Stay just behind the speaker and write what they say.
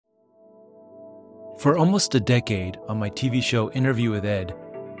For almost a decade on my TV show Interview with Ed,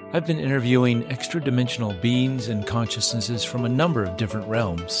 I've been interviewing extra-dimensional beings and consciousnesses from a number of different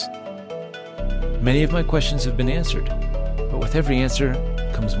realms. Many of my questions have been answered, but with every answer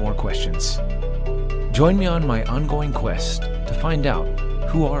comes more questions. Join me on my ongoing quest to find out,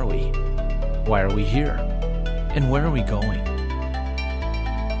 who are we? Why are we here? And where are we going?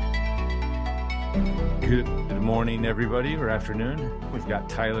 Good morning, everybody, or afternoon. We've got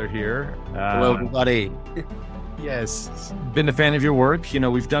Tyler here. Hello, everybody. Yes, been a fan of your work. You know,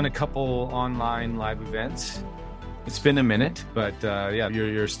 we've done a couple online live events. It's been a minute, but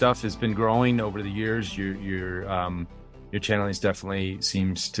your stuff has been growing over the years. Your channeling definitely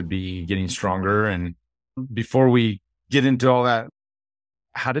seems to be getting stronger. And before we get into all that,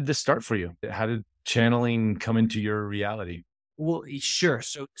 how did this start for you? How did channeling come into your reality? Well, sure.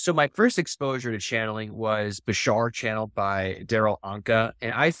 So my first exposure to channeling was Bashar, channeled by Daryl Anka.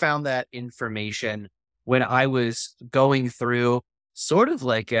 And I found that information when I was going through sort of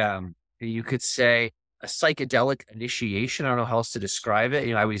like, you could say, a psychedelic initiation. I don't know how else to describe it.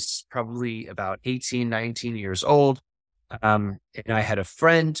 You know, I was probably about 18, 19 years old. And I had a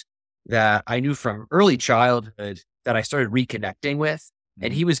friend that I knew from early childhood that I started reconnecting with.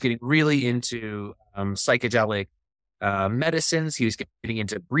 And he was getting really into psychedelic medicines. He was getting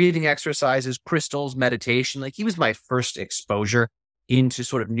into breathing exercises, crystals, meditation. Like, he was my first exposure into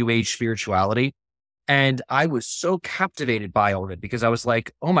sort of new age spirituality. And I was so captivated by all of it because I was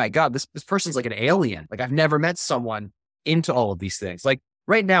like, oh my God, this person's like an alien. Like, I've never met someone into all of these things. Like,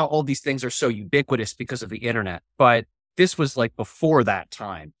 right now, all these things are so ubiquitous because of the internet, but this was like before that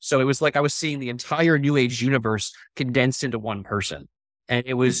time. So it was like I was seeing the entire new age universe condensed into one person. And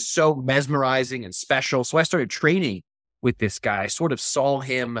it was so mesmerizing and special. So I started training with this guy. I sort of saw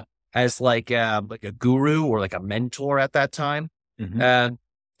him as like a guru or like a mentor at that time. Mm-hmm.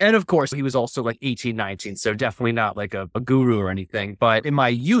 And of course, he was also like 18, 19. So definitely not like a guru or anything. But in my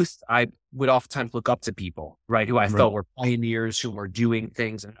youth, I would oftentimes look up to people, right, who I felt were pioneers, who were doing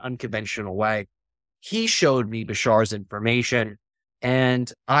things in an unconventional way. He showed me Bashar's information,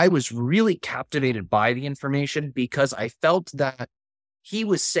 and I was really captivated by the information because I felt that he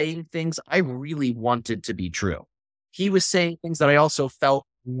was saying things I really wanted to be true. He was saying things that I also felt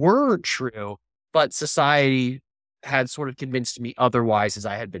were true, but society had sort of convinced me otherwise as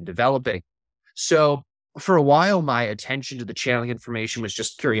I had been developing. So for a while, my attention to the channeling information was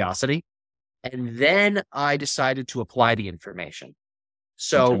just curiosity. And then I decided to apply the information.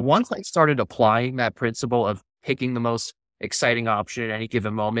 So once I started applying that principle of picking the most exciting option at any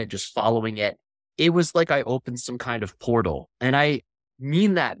given moment, just following it, it was like I opened some kind of portal. And I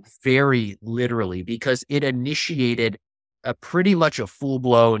mean that very literally because it initiated pretty much a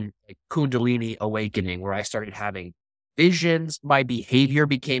full-blown Kundalini awakening where I started having visions. My behavior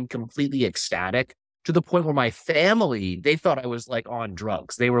became completely ecstatic to the point where my family, they thought I was like on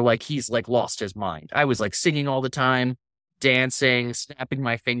drugs. They were like, he's like lost his mind. I was like singing all the time, dancing, snapping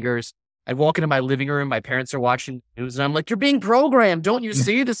my fingers. I'd walk into my living room. My parents are watching news and I'm like, you're being programmed. Don't you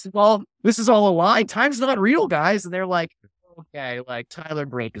see this is all a lie. Time's not real, guys. And they're like, okay, like Tyler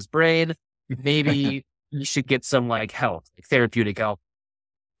break his brain. Maybe you should get some like help, like therapeutic help.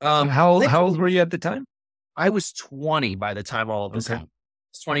 How old were you at the time? I was 20 by the time all of this happened.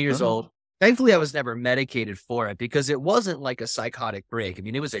 I was 20 years old. Thankfully, I was never medicated for it because it wasn't like a psychotic break. I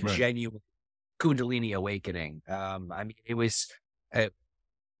mean, it was a genuine Kundalini awakening. I mean, it was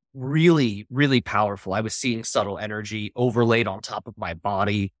really, really powerful. I was seeing subtle energy overlaid on top of my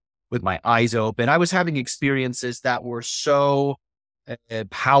body with my eyes open. I was having experiences that were so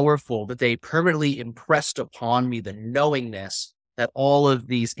powerful that they permanently impressed upon me the knowingness that all of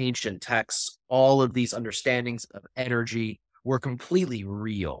these ancient texts, all of these understandings of energy were completely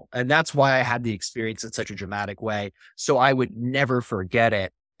real. And that's why I had the experience in such a dramatic way. So I would never forget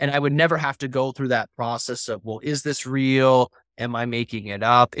it. And I would never have to go through that process of, well, is this real? Am I making it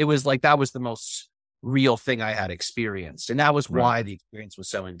up? It was like, that was the most real thing I had experienced. And that was why the experience was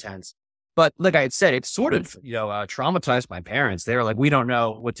so intense. But like I had said, it sort of, traumatized my parents. They were like, we don't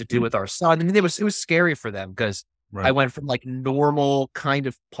know what to do with our son. I mean, it was scary for them because I went from like normal kind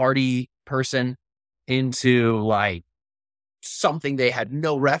of party person into like something they had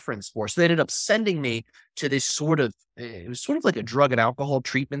no reference for. So they ended up sending me to this it was sort of like a drug and alcohol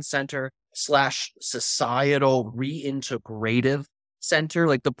treatment center / societal reintegrative center.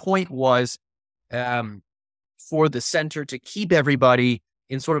 Like, the point was for the center to keep everybody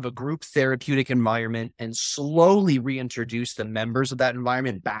in sort of a group therapeutic environment and slowly reintroduce the members of that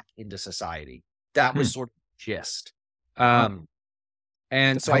environment back into society. That was sort of the gist. And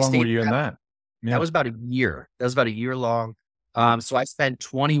so how long were you in that? That was about a year. That was about a year long. So I spent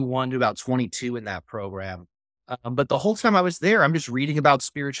 21 to about 22 in that program. But the whole time I was there, I'm just reading about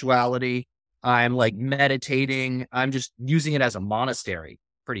spirituality. I'm like meditating. I'm just using it as a monastery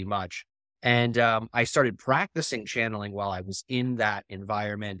pretty much. And I started practicing channeling while I was in that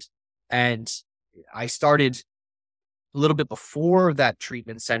environment. And I started a little bit before that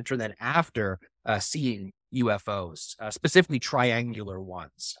treatment center, then after seeing UFOs, specifically triangular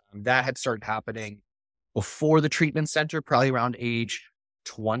ones. That had started happening before the treatment center, probably around age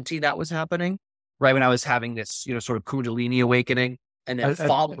 20, that was happening, right when I was having this, sort of Kundalini awakening, and then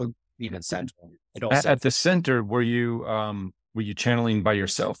following the treatment center. At the center, were you channeling by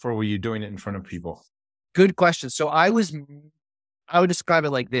yourself, or were you doing it in front of people? Good question. So I would describe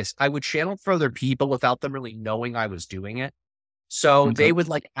it like this. I would channel for other people without them really knowing I was doing it. So Okay. they would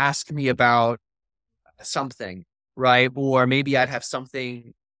like ask me about something, right? Or maybe I'd have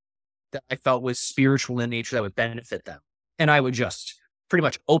something that I felt was spiritual in nature that would benefit them. And I would just pretty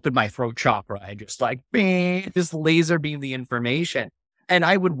much open my throat chakra and just like, just laser beam the information. And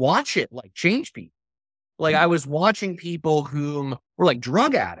I would watch it like change people. Like I was watching people who were like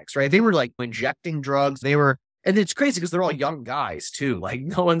drug addicts, right? They were like injecting drugs. And it's crazy because they're all young guys too. Like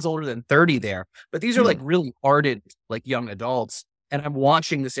no one's older than 30 there, but these are like really ardent, like young adults. And I'm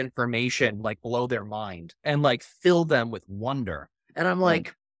watching this information like blow their mind and like fill them with wonder. And I'm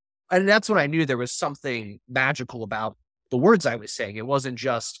like, and that's when I knew there was something magical about the words I was saying. It wasn't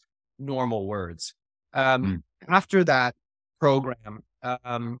just normal words. After that program,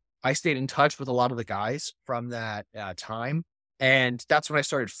 I stayed in touch with a lot of the guys from that time. And that's when I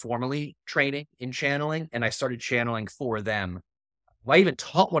started formally training in channeling, and I started channeling for them. I even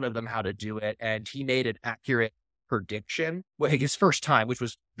taught one of them how to do it, and he made an accurate prediction, like his first time, which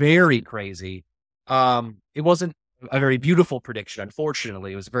was very crazy. It wasn't a very beautiful prediction,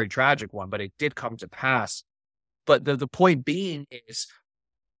 unfortunately. It was a very tragic one, but it did come to pass. But the point being is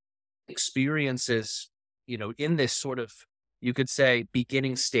experiences, in this sort of, you could say,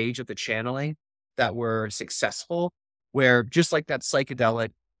 beginning stage of the channeling that were successful, where just like that psychedelic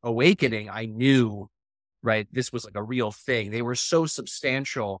awakening, I knew, right, this was like a real thing. They were so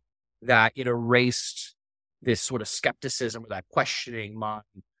substantial that it erased this sort of skepticism or that questioning mind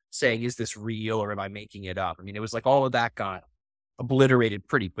saying, is this real or am I making it up? I mean, it was like all of that got obliterated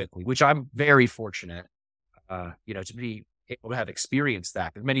pretty quickly, which I'm very fortunate, to be able to have experienced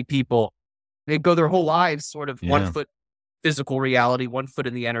that. Because many people, they go their whole lives sort of one foot physical reality, one foot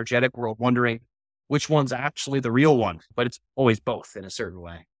in the energetic world, wondering which one's actually the real one, but it's always both in a certain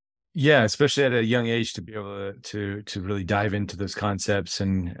way. Yeah, especially at a young age to be able to really dive into those concepts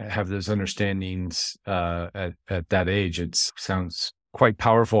and have those understandings at that age. It sounds quite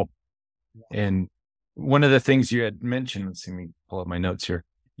powerful. And one of the things you had mentioned, let me pull up my notes here.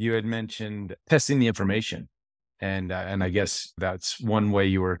 You had mentioned testing the information, and I guess that's one way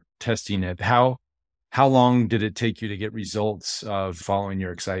you were testing it. How long did it take you to get results of following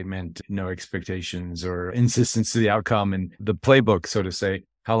your excitement, no expectations or insistence to the outcome and the playbook, so to say?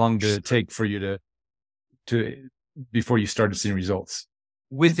 How long did it take for you to before you started seeing results?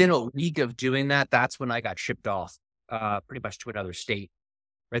 Within a week of doing that, that's when I got shipped off pretty much to another state,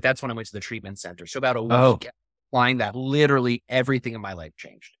 right? That's when I went to the treatment center. So about a week applying that, literally everything in my life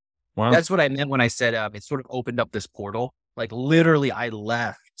changed. Wow. That's what I meant when I said it sort of opened up this portal. Like literally I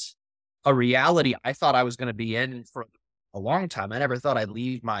left a reality I thought I was going to be in for a long time. I never thought I'd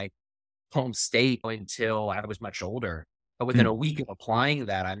leave my home state until I was much older. But within a week of applying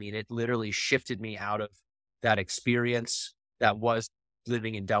that, I mean, it literally shifted me out of that experience that was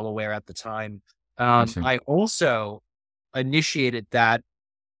living in Delaware at the time. I also initiated that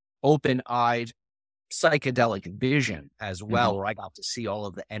open-eyed psychedelic vision as well, where I got to see all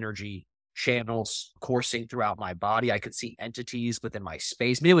of the energy channels coursing throughout my body. I could see entities within my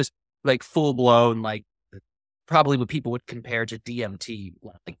space. I mean, it was like full blown, like probably what people would compare to DMT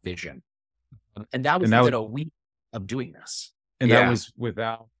like vision. And that was within a week of doing this. And that was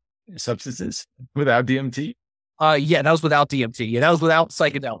without substances, without DMT? Yeah, that was without DMT. Yeah, that was without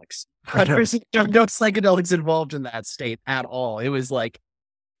psychedelics. No psychedelics involved in that state at all. It was like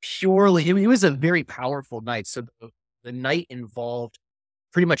purely, it was a very powerful night. So the night involved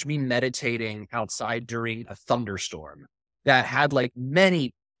pretty much me meditating outside during a thunderstorm that had like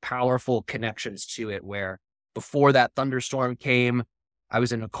many powerful connections to it, where before that thunderstorm came, I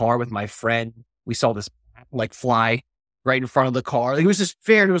was in a car with my friend. We saw this like fly right in front of the car. It was just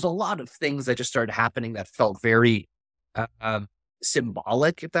fair. There was a lot of things that just started happening that felt very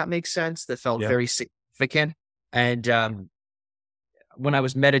symbolic, if that makes sense, that felt very significant. And when I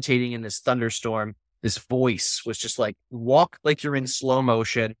was meditating in this thunderstorm, this voice was just like, walk like you're in slow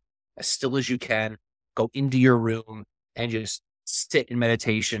motion, as still as you can, go into your room, and just sit in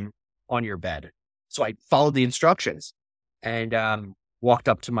meditation on your bed. So I followed the instructions and walked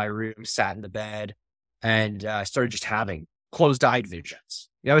up to my room, sat in the bed, and started just having closed-eyed visions.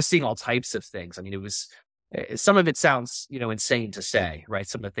 I was seeing all types of things. I mean, it was some of it sounds, insane to say, right?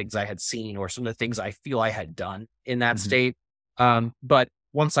 Some of the things I had seen or some of the things I feel I had done in that state. But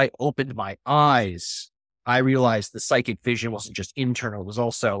once I opened my eyes, I realized the psychic vision wasn't just internal, it was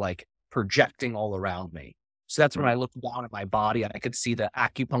also like projecting all around me. So that's when I looked down at my body and I could see the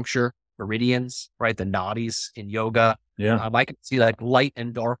acupuncture meridians, right? The nadis in yoga. Yeah. I could see like light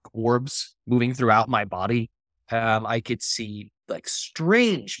and dark orbs moving throughout my body. I could see like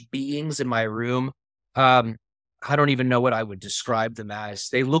strange beings in my room. I don't even know what I would describe them as.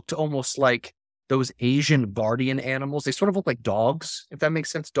 They looked almost like those Asian guardian animals. They sort of look like dogs, if that makes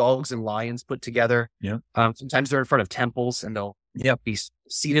sense. Dogs and lions put together. Yeah. Sometimes they're in front of temples and they'll be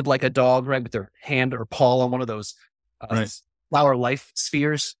seated like a dog, right? With their hand or paw on one of those flower life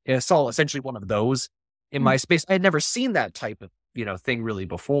spheres. I saw essentially one of those in my space. I had never seen that type of, thing really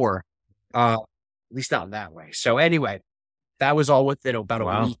before. At least not in that way. So anyway, that was all within about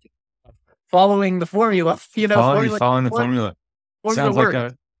a week of following the formula, following the formula. Sounds work.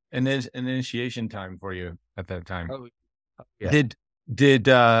 like an initiation time for you at that time. Oh, yeah. Did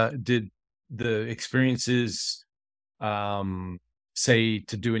the experiences say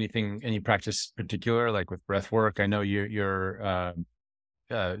to do any practice particular, like with breath work? I know you're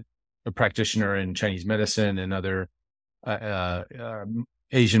a practitioner in Chinese medicine and other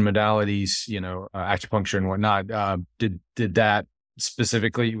Asian modalities, acupuncture and whatnot. Did that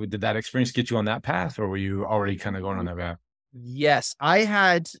experience get you on that path, or were you already kind of going on that path? Yes, I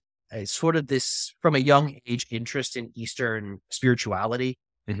had a sort of this from a young age interest in Eastern spirituality.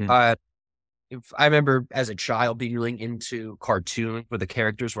 I remember as a child being really into cartoons where the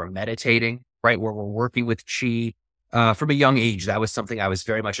characters were meditating, right? Where we're working with chi. From a young age, that was something I was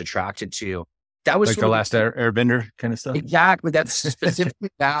very much attracted to. That was like the last Airbender kind of stuff. Exactly. That's specifically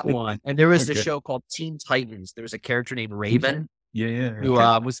that one. And there was a show called Teen Titans. There was a character named Raven. Who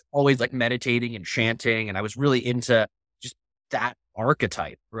was always like meditating and chanting. And I was really into just that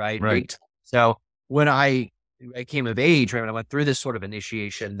archetype, right? So when I came of age, right, when I went through this sort of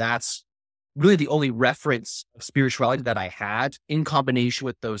initiation, that's really the only reference of spirituality that I had in combination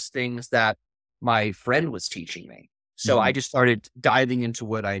with those things that my friend was teaching me. So I just started diving into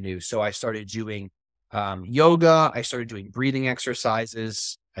what I knew. So I started doing yoga. I started doing breathing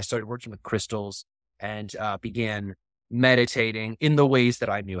exercises. I started working with crystals and began meditating in the ways that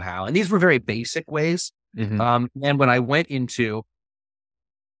I knew how. And these were very basic ways. And when I went into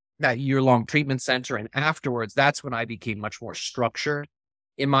that year-long treatment center and afterwards, that's when I became much more structured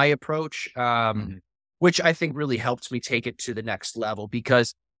in my approach, which I think really helped me take it to the next level,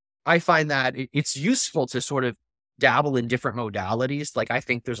 because I find that it's useful to sort of dabble in different modalities. Like, I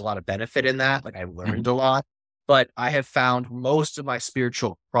think there's a lot of benefit in that. Like, I learned a lot, but I have found most of my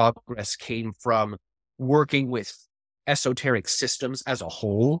spiritual progress came from working with esoteric systems as a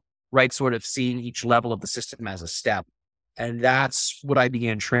whole, right? Sort of seeing each level of the system as a step. And that's what I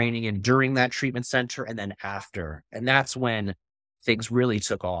began training in during that treatment center and then after. And that's when things really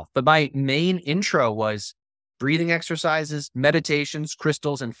took off. But my main intro was breathing exercises, meditations,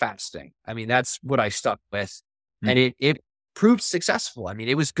 crystals, and fasting. I mean, that's what I stuck with. And it proved successful. I mean,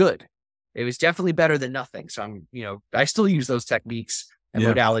 it was good. It was definitely better than nothing. So I still use those techniques and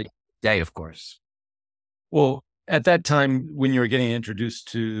modality today, of course. Well, at that time, when you were getting introduced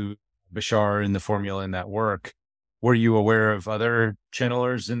to Bashar and the formula and that work, were you aware of other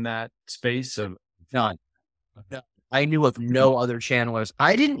channelers in that space? None. No. I knew of no other channelers.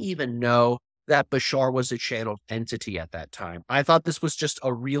 I didn't even know that Bashar was a channeled entity at that time. I thought this was just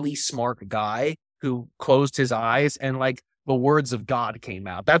a really smart guy who closed his eyes and like the words of God came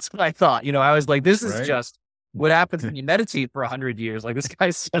out. That's what I thought. I was like, this is just what happens when you meditate for 100 years. Like, this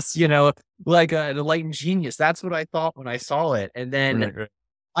guy's just, like an enlightened genius. That's what I thought when I saw it. And then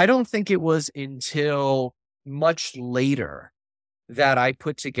I don't think it was until much later that I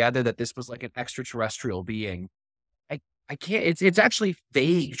put together that this was like an extraterrestrial being. I can't, it's actually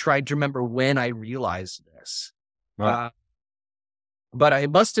vague trying to remember when I realized this. But I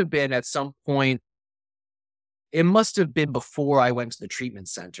must have been at some point. It must have been before I went to the treatment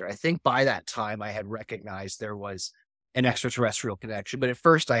center. I think by that time I had recognized there was an extraterrestrial connection, but at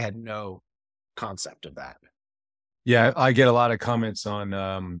first I had no concept of that. Yeah, I get a lot of comments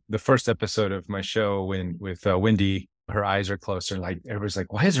on the first episode of my show with Wendy. Her eyes are closed, and like everybody's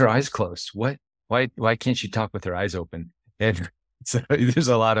like, "Why is her eyes closed? Why can't she talk with her eyes open?" And so there's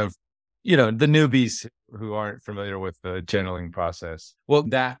a lot of the newbies who aren't familiar with the channeling process. Well,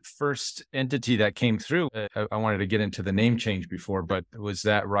 that first entity that came through, I wanted to get into the name change before, but was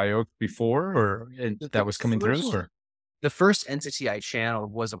that Ryok before, or that was coming through? Or the first entity I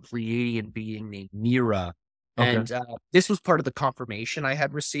channeled was a Pleiadian being named Mira. okay, And this was part of the confirmation I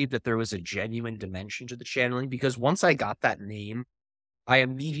had received that there was a genuine dimension to the channeling, because once I got that name, I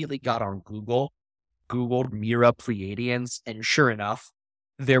immediately got on Googled Mira Pleiadians, and sure enough,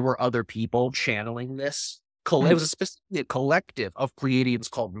 there were other people channeling this. It was specifically a collective of Pleiadians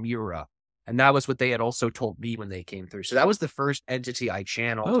called Mira. And that was what they had also told me when they came through. So that was the first entity I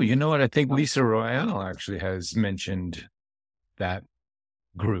channeled. oh, you know what? I think Lisa Royale actually has mentioned that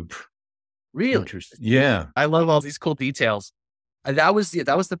group. Really? Interesting. Yeah. I love all these cool details. And that was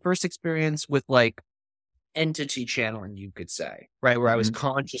the first experience with like entity channeling, you could say, right? Where I was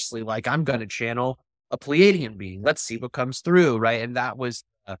consciously like, I'm going to channel a Pleiadian being. Let's see what comes through, right? And that was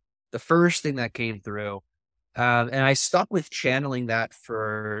the first thing that came through. And I stuck with channeling that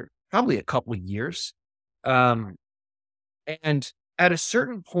for probably a couple of years. And at a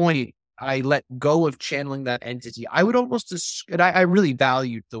certain point, I let go of channeling that entity. I would almost, and I really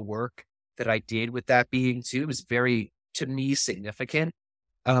valued the work that I did with that being too. It was very, to me, significant.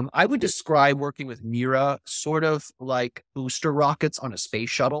 I would describe working with Mira sort of like booster rockets on a space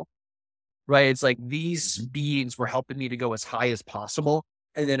shuttle, right? It's like these beings were helping me to go as high as possible.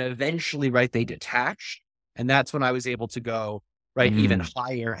 And then eventually, right, they detached. And that's when I was able to go, right, even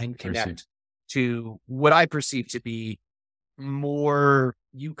higher and connect to what I perceive to be more,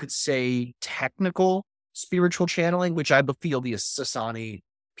 you could say, technical spiritual channeling, which I feel the Sasani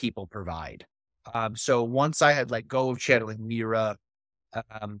people provide. So once I had let go of channeling Mira,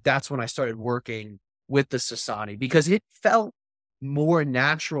 that's when I started working with the Sasani, because it felt more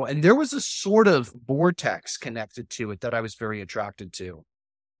natural. And there was a sort of vortex connected to it that I was very attracted to.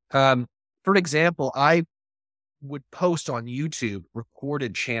 For example, I would post on YouTube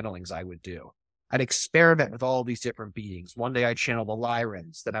recorded channelings I would do. I'd experiment with all these different beings. One day I'd channel the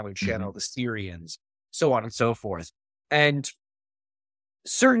Lyrans, then I would channel the Syrians, so on and so forth. And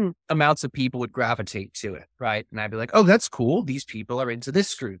certain amounts of people would gravitate to it, right? And I'd be like, oh, that's cool. These people are into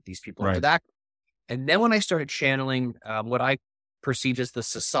this group. These people are into that. And then when I started channeling what I perceived as the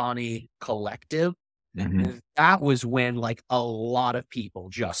Sasani collective, that was when like a lot of people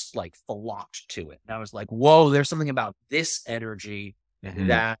just like flocked to it. And I was like, whoa, there's something about this energy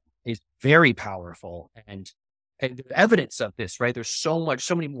that is very powerful. And evidence of this, right? There's so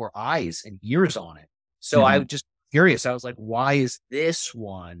many more eyes and ears on it. So I was just curious. I was like, why is this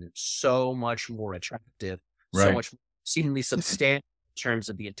one so much more attractive? So much seemingly substantial in terms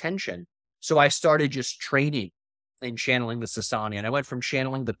of the attention. So I started just training and channeling the Sasani. And I went from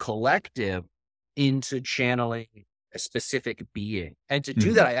channeling the collective into channeling a specific being. And to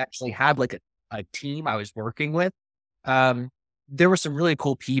do that, I actually had like a team I was working with. There were some really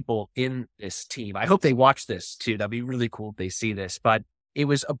cool people in this team. I hope they watch this too. That'd be really cool if they see this. But it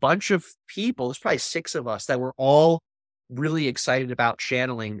was a bunch of people, there's probably 6 of us that were all really excited about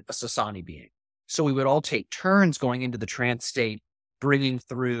channeling a Sasani being. So we would all take turns going into the trance state, bringing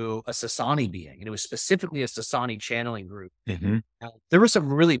through a Sasani being. And it was specifically a Sasani channeling group. There were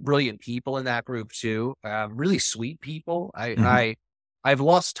some really brilliant people in that group too. Really sweet people. I've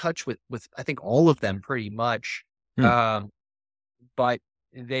lost touch with I think all of them pretty much. But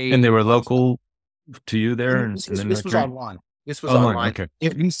they were local to you there. This was online. This was online.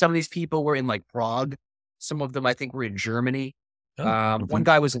 Okay. Some of these people were in like Prague. Some of them I think were in Germany. One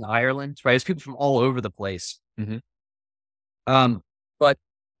guy was in Ireland, right? There's people from all over the place. But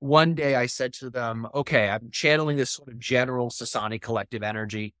one day I said to them, okay, I'm channeling this sort of general Sasani collective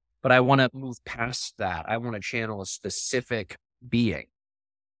energy, but I want to move past that. I want to channel a specific being.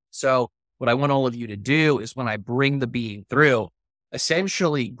 So what I want all of you to do is when I bring the being through,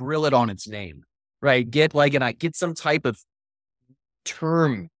 essentially grill it on its name, right? Get some type of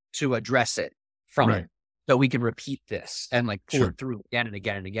term to address it from it. So we can repeat this and like pull it through again and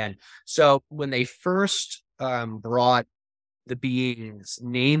again and again. So when they first brought the being's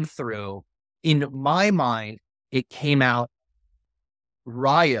name through, in my mind, it came out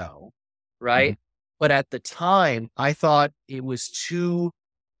Ryo, right? But at the time, I thought it was too,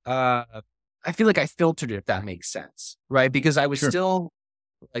 I feel like I filtered it, if that makes sense, right? Because I was still,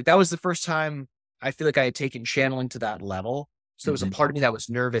 like, that was the first time I feel like I had taken channeling to that level. So there was a part of me that was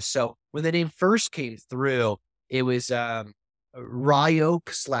nervous. So when the name first came through, it was Ryok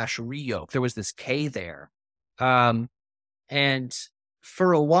 /Ryo. There was this K there. And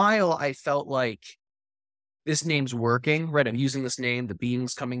for a while, I felt like this name's working, right? I'm using this name, the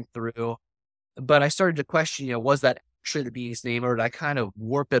being's coming through. But I started to question, was that actually the being's name, or did I kind of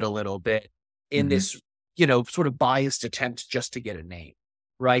warp it a little bit in Hmm. this, sort of biased attempt just to get a name,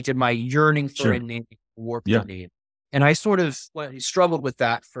 right? Did my yearning for a Sure. name warp the Yeah. name? And I sort of struggled with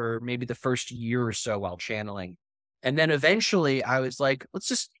that for maybe the first year or so while channeling. And then eventually I was like,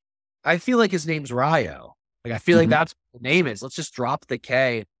 I feel like his name's Ryo. Like, I feel like Hmm. that's what the name is. Let's just drop the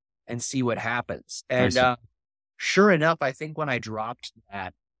K and see what happens. I And see. sure enough, I think when I dropped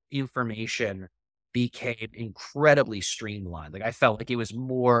that, information became incredibly streamlined. Like, I felt like it was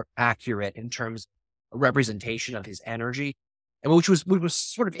more accurate in terms of representation of his energy. And which was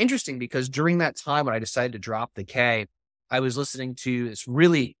sort of interesting because during that time when I decided to drop the K, I was listening to this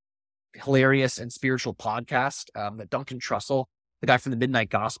really hilarious and spiritual podcast that Duncan Trussell, the guy from the Midnight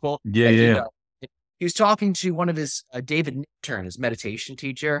Gospel, Yeah. that Yeah. Yeah. he was talking to one of his David Nichtern, his meditation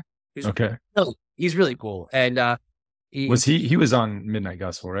teacher. Who's Okay. he's really cool, and Was he was on Midnight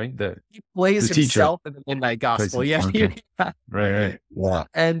Gospel, right? he plays the teacher himself in the Midnight plays Gospel. him. Yeah, Okay. Right. yeah,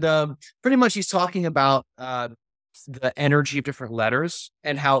 and pretty much he's talking about the energy of different letters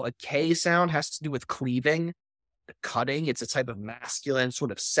and how a K sound has to do with cleaving, cutting. It's a type of masculine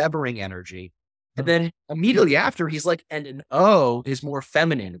sort of severing energy. And then immediately after, he's like, and an O is more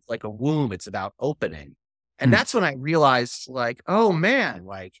feminine. It's like a womb. It's about opening. And Hmm. that's when I realized, like, oh man,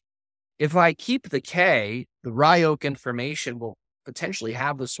 like if I keep the K, the Ryoke information will potentially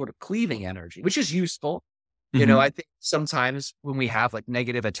have this sort of cleaving energy, which is useful. Mhm. I think sometimes when we have like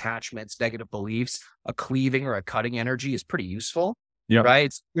negative attachments, negative beliefs, a cleaving or a cutting energy is pretty useful, Yep.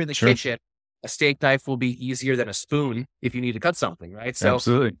 right? You're in the Sure. kitchen, a steak knife will be easier than a spoon if you need to cut something, right? So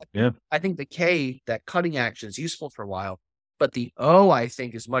Absolutely. Yeah. I think the K, that cutting action, is useful for a while, but the O, I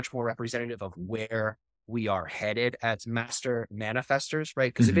think, is much more representative of where we are headed as master manifestors,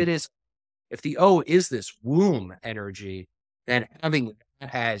 right? Because Mhm. if the O is this womb energy, then having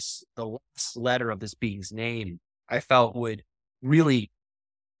that as the last letter of this being's name, I felt would really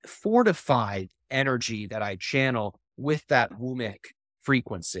fortify energy that I channel with that wombic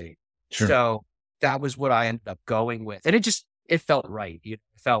frequency. Sure. So that was what I ended up going with. And it felt right. It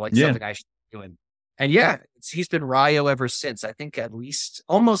felt like Yeah. something I should be doing. And yeah, he's been Ryo ever since. I think at least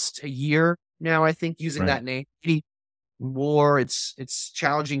almost a year now, I think, using Right. that name. Maybe more. It's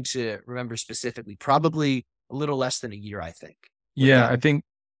challenging to remember specifically. Probably a little less than a year, I think. Yeah. I think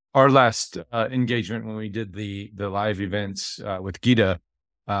our last engagement when we did the live events with Gita,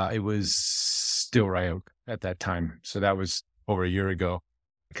 it was still Ryok at that time. So that was over a year ago.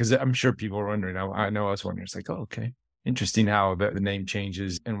 Because I'm sure people were wondering. I know I was wondering. It's like, oh, okay, interesting how the name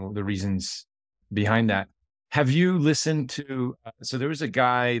changes and the reasons behind that. Have you listened to? So there was a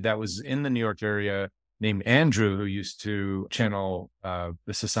guy that was in the New York area named Andrew who used to channel the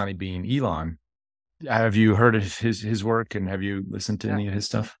Sasani being Elon. Have you heard of his work and have you listened to any of his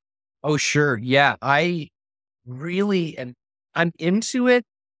stuff? Oh, sure. Yeah. I really am. I'm into it,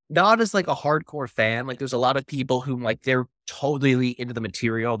 not as like a hardcore fan. Like there's a lot of people who like they're totally into the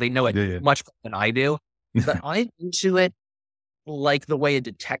material. They know it Yeah. much more than I do. But I'm into it like the way a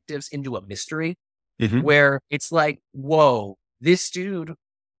detective's into a mystery, Mhm. where it's like, whoa, this dude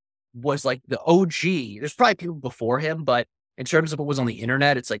was like the OG. There's probably people before him, but in terms of what was on the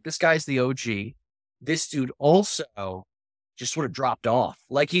internet, it's like this guy's the OG. This dude also just sort of dropped off.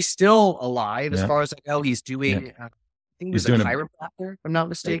 Like he's still alive as Yeah. far as I know. He's doing, I think he He's was a doing chiropractor, if I'm not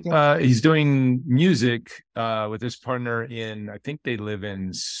mistaken. He's doing music with his partner in, I think they live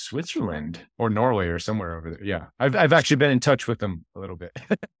in Switzerland or Norway or somewhere over there. Yeah, I've actually been in touch with them a little bit.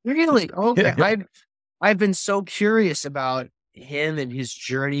 Really? Okay. Yeah. I've been so curious about him and his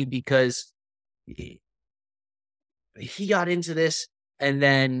journey because he got into this and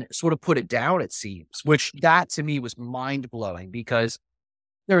then sort of put it down, it seems, which that to me was mind blowing because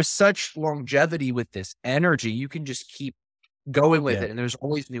there's such longevity with this energy. You can just keep going with Yeah. it. And there's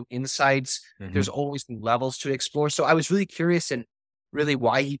always new insights. Mhm. There's always new levels to explore. So I was really curious and really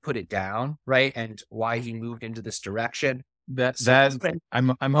why he put it down, right? And why he moved into this direction. That So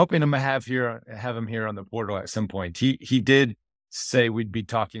I'm hoping to have him here on the portal at some point. He did say we'd be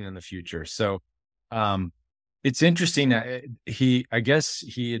talking in the future. So it's interesting. I guess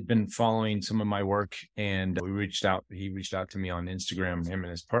he had been following some of my work and he reached out to me on Instagram, him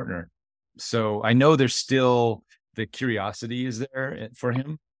and his partner. So I know there's still the curiosity is there for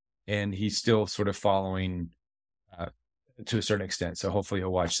him and he's still sort of following to a certain extent. So hopefully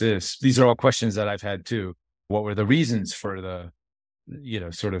he'll watch this. These are all questions that I've had too. What were the reasons for the,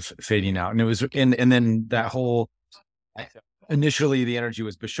 sort of fading out? And it was, and then that whole, initially the energy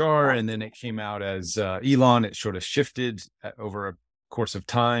was Bashar and then it came out as Elon. It sort of shifted over a course of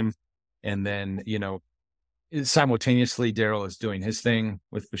time. And then, simultaneously Daryl is doing his thing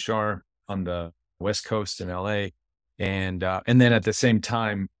with Bashar on the West Coast in LA. And then at the same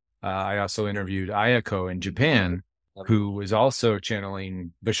time, I also interviewed Ayako in Japan, who was also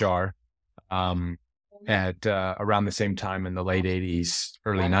channeling Bashar at around the same time in the late 80s,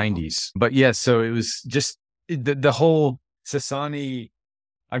 early 90s. But yes, so it was just the whole Sasani.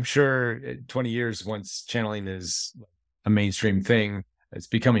 I'm sure 20 years, once channeling is a mainstream thing, it's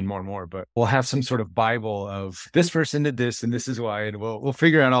becoming more and more, but we'll have some sort of Bible of this person did this and this is why, and we'll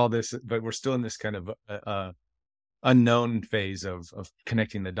figure out all this, but we're still in this kind of unknown phase of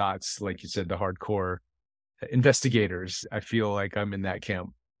connecting the dots. Like you said, the hardcore investigators. I feel like I'm in that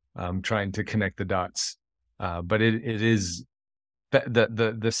camp, trying to connect the dots. But it is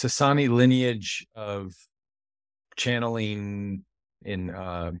the Sasani lineage of channeling in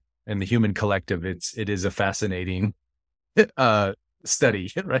the human collective. It is a fascinating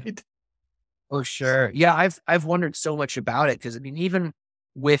study, right? Oh, sure. Yeah, I've wondered so much about it because I mean, even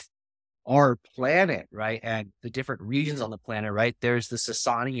with our planet, right, and the different regions on the planet, right, there's the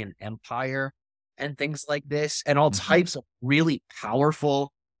Sasanian Empire and things like this, and all types of really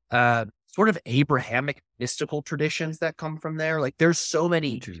powerful, sort of Abrahamic mystical traditions that come from there. Like, there's so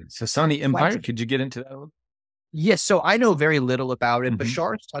many. Sasani Empire. Could you get into that a little? Yes, so I know very little about it.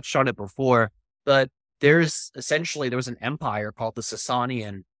 Bashar's touched on it before, but there was an empire called the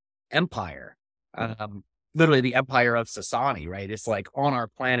Sasanian Empire. Literally the empire of Sasani, right? It's like on our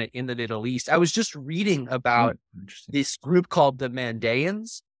planet in the Middle East. I was just reading about this group called the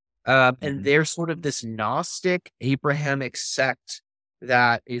Mandaeans, and they're sort of this Gnostic Abrahamic sect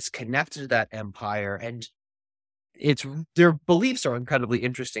that is connected to that empire. And their beliefs are incredibly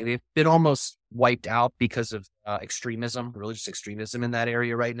interesting. They've been almost wiped out because of extremism, religious extremism in that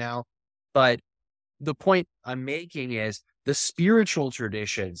area right now. But the point I'm making is the spiritual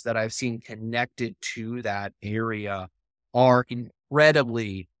traditions that I've seen connected to that area are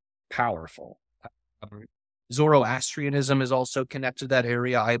incredibly powerful. Zoroastrianism is also connected to that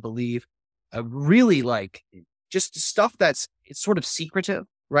area, I believe. Really like just stuff it's sort of secretive,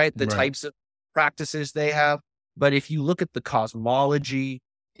 right? The types of practices they have. But if you look at the cosmology,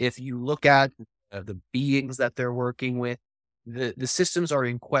 if you look at the beings that they're working with, the systems are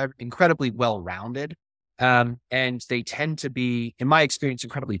incredibly well-rounded. And they tend to be, in my experience,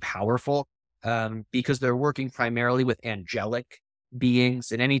 incredibly powerful because they're working primarily with angelic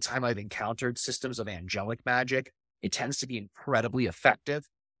beings. And anytime I've encountered systems of angelic magic, it tends to be incredibly effective.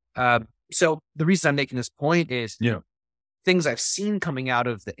 So the reason I'm making this point is things I've seen coming out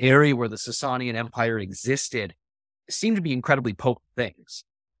of the area where the Sasanian Empire existed seem to be incredibly potent things.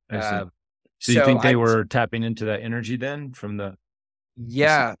 So you think they were tapping into that energy then from the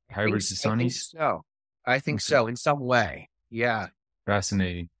hybrid Sasanis? I think so in some way. Yeah.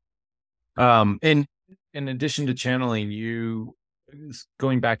 Fascinating. And in addition to channeling,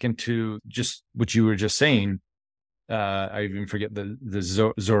 going back into just what you were just saying, I even forget the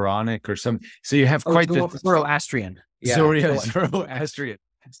Zoronic or something. So you have quite the Zoroastrian. Yeah. Zoroastrian.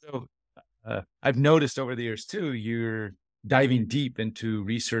 So I've noticed over the years too, you're diving deep into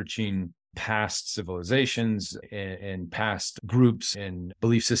researching past civilizations and past groups and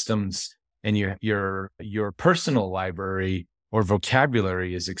belief systems, and your personal library or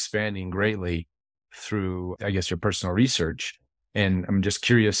vocabulary is expanding greatly through, I guess, your personal research. And I'm just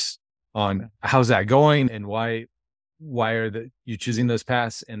curious on how's that going and why are you choosing those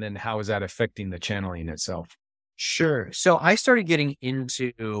paths, and then how is that affecting the channeling itself? Sure. So I started getting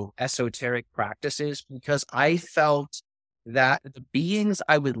into esoteric practices because I felt that the beings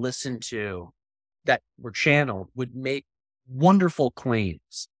I would listen to that were channeled would make wonderful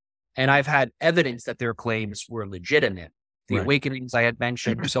claims. And I've had evidence that their claims were legitimate. The awakenings I had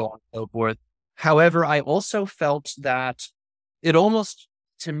mentioned, so on and so forth. However, I also felt that it almost,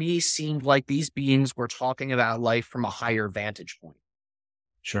 to me, seemed like these beings were talking about life from a higher vantage point.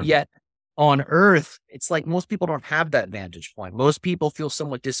 Sure. Yet on Earth, it's like most people don't have that vantage point. Most people feel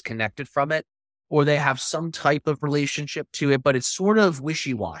somewhat disconnected from it, or they have some type of relationship to it, but it's sort of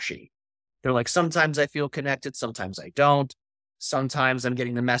wishy-washy. They're like, sometimes I feel connected, sometimes I don't. Sometimes I'm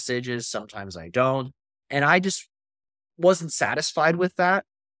getting the messages, sometimes I don't. And I just wasn't satisfied with that.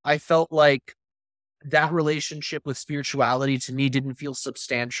 I felt like that relationship with spirituality to me didn't feel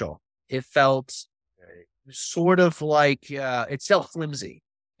substantial. It felt sort of like it felt flimsy,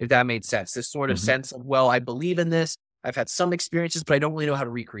 if that made sense. This sort of sense of, well, I believe in this. I've had some experiences, but I don't really know how to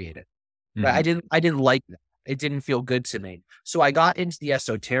recreate it. Right? I didn't like that. It didn't feel good to me. So I got into the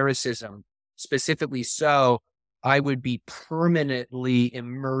esotericism specifically so I would be permanently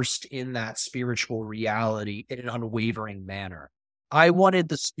immersed in that spiritual reality in an unwavering manner. I wanted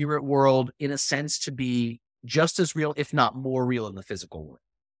the spirit world, in a sense, to be just as real, if not more real, in the physical world.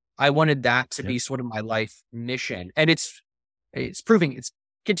 I wanted that to be sort of my life mission. And it's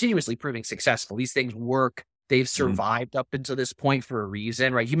continuously proving successful. These things work. They've survived up until this point for a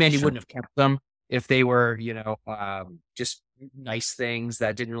reason, right? Humanity wouldn't have kept them if they were, just nice things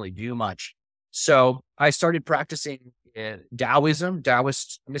that didn't really do much. So I started practicing Taoism,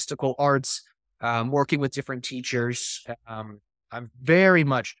 Taoist mystical arts, working with different teachers. I'm very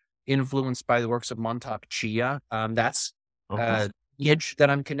much influenced by the works of Montauk Chia. That's lineage that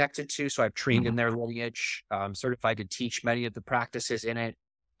I'm connected to. So I've trained in their lineage. I'm certified to teach many of the practices in it.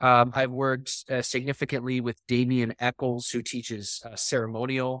 I've worked significantly with Damien Eccles, who teaches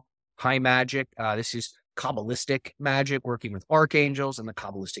ceremonial high magic. This is Kabbalistic magic, working with archangels and the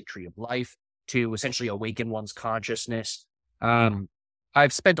Kabbalistic tree of life to essentially awaken one's consciousness.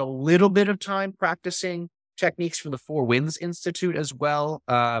 I've spent a little bit of time practicing techniques from the Four Winds Institute as well.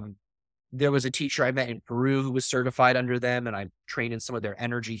 There was a teacher I met in Peru who was certified under them, and I trained in some of their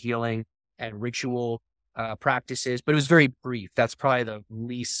energy healing and ritual practices, but it was very brief. That's probably the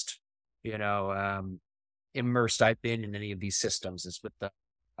least, immersed I've been in any of these systems is with the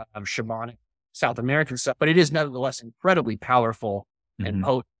shamanic South American stuff, but it is nevertheless incredibly powerful and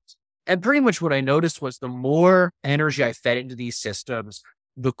potent. And pretty much what I noticed was the more energy I fed into these systems,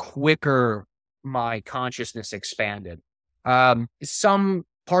 the quicker my consciousness expanded. Some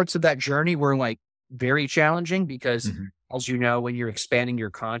parts of that journey were like very challenging because as you know, when you're expanding your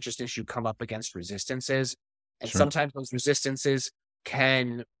consciousness, you come up against resistances. And sometimes those resistances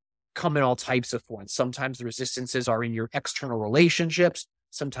can come in all types of forms. Sometimes the resistances are in your external relationships.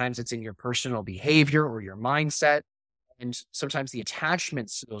 Sometimes it's in your personal behavior or your mindset. And sometimes the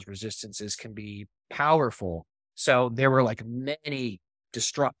attachments to those resistances can be powerful. So there were like many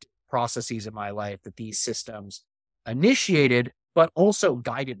destructive processes in my life that these systems initiated, but also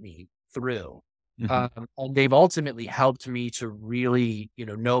guided me through. And they've ultimately helped me to really,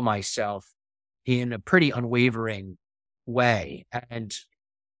 know myself in a pretty unwavering way. And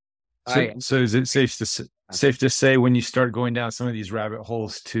so is it safe to say when you start going down some of these rabbit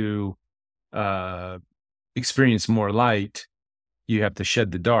holes to experience more light, you have to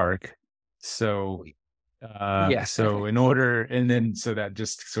shed the dark? So so in order, and then so that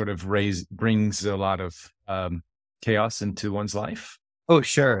just sort of brings a lot of chaos into one's life. Oh,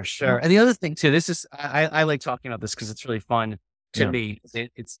 sure. And the other thing too, this is, I like talking about this because it's really fun to me.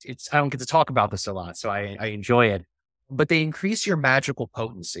 It's I don't get to talk about this a lot, so I enjoy it. But they increase your magical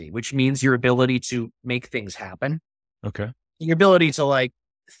potency, which means your ability to make things happen. Okay. Your ability to like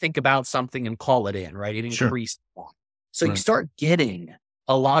think about something and call it in, right? It increased that. So you start getting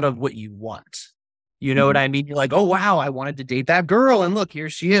a lot of what you want. You know what I mean? You're like, oh, wow, I wanted to date that girl. And look, here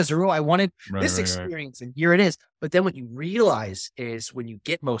she is. Or, oh, I wanted this experience. And here it is. But then what you realize is when you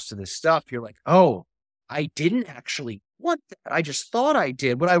get most of this stuff, you're like, oh, I didn't actually want that. I just thought I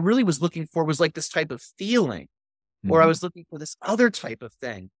did. What I really was looking for was like this type of feeling, or I was looking for this other type of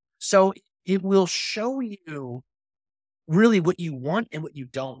thing. So it will show you really what you want and what you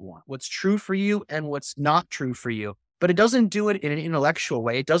don't want, what's true for you and what's not true for you. But it doesn't do it in an intellectual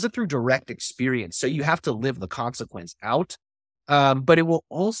way. It does it through direct experience. So you have to live the consequence out. But it will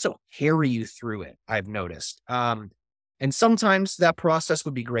also carry you through it, I've noticed. And sometimes that process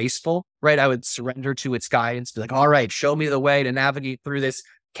would be graceful, right? I would surrender to its guidance, be like, all right, show me the way to navigate through this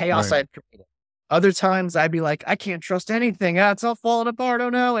chaos I've created. Other times I'd be like, I can't trust anything. It's all falling apart. Oh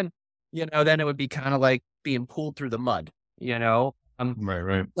no. And, then it would be kind of like being pulled through the mud,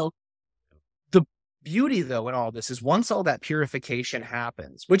 Right. So the beauty though in all this is once all that purification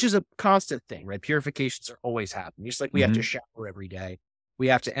happens, which is a constant thing, right? Purifications are always happening. Just like we have to shower every day. We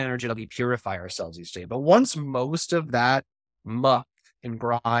have to energetically purify ourselves each day. But once most of that muck and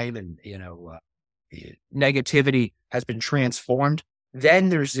grime and, negativity has been transformed, then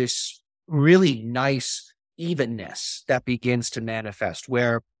there's this really nice evenness that begins to manifest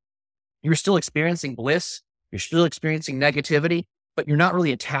where you're still experiencing bliss, you're still experiencing negativity, but you're not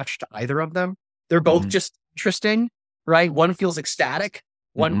really attached to either of them. They're both just interesting, right? One feels ecstatic.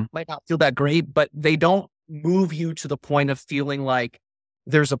 One might not feel that great, but they don't move you to the point of feeling like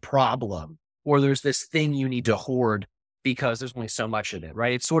there's a problem or there's this thing you need to hoard because there's only so much of it,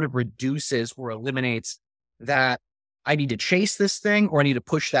 right? It sort of reduces or eliminates that I need to chase this thing or I need to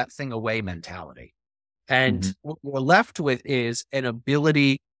push that thing away mentality. And what we're left with is an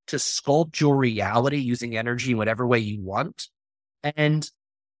ability to sculpt your reality using energy in whatever way you want and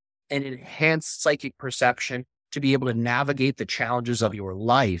an enhanced psychic perception to be able to navigate the challenges of your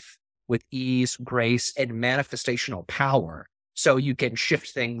life with ease, grace, and manifestational power so you can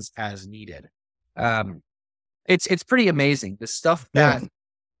shift things as needed. It's pretty amazing. The stuff that a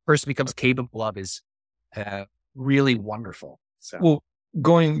person becomes capable of is really wonderful. So. Well,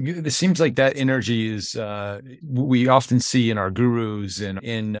 it seems like that energy is, we often see in our gurus and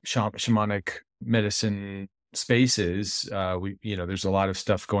in shamanic medicine spaces. There's a lot of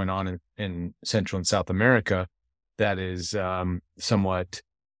stuff going on in Central and South America that is somewhat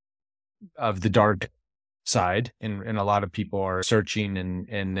of the dark side, and a lot of people are searching,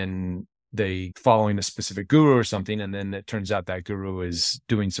 and then they following a specific guru or something, and then it turns out that guru is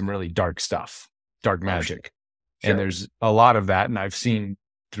doing some really dark stuff, dark magic. Sure. And there's a lot of that, and I've seen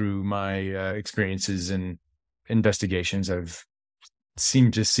through my experiences and investigations, I've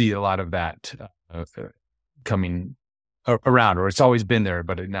seemed to see a lot of that coming around, or it's always been there,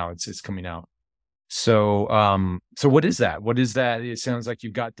 but now it's coming out. So, so what is that? What is that? It sounds like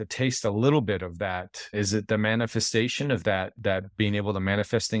you've got to taste a little bit of that. Is it the manifestation of that being able to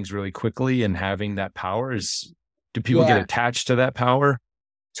manifest things really quickly and having that power? Do people get attached to that power?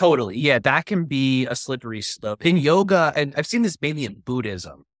 Totally. Yeah, that can be a slippery slope. In yoga, and I've seen this mainly in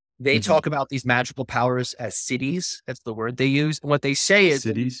Buddhism, they talk about these magical powers as siddhis. That's the word they use. And what they say is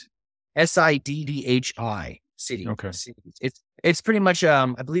siddhis. Siddhi. Siddhi. Okay. It's pretty much, I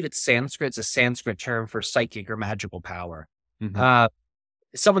believe it's Sanskrit. It's a Sanskrit term for psychic or magical power.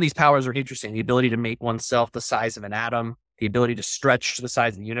 Some of these powers are interesting. The ability to make oneself the size of an atom, the ability to stretch to the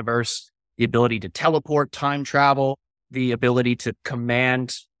size of the universe, the ability to teleport, time travel, the ability to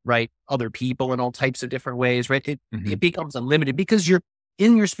command, right, other people in all types of different ways, right? It becomes unlimited because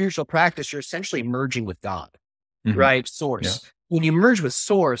in your spiritual practice, you're essentially merging with God, right? Source. Yeah. When you merge with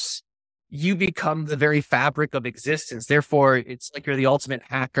source, you become the very fabric of existence. Therefore, it's like you're the ultimate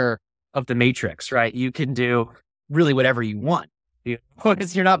hacker of the matrix, right? You can do really whatever you want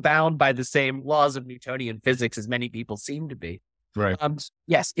because you're not bound by the same laws of Newtonian physics as many people seem to be. Right.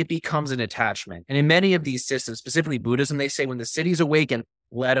 Yes, it becomes an attachment. And in many of these systems, specifically Buddhism, they say when the siddhis awaken,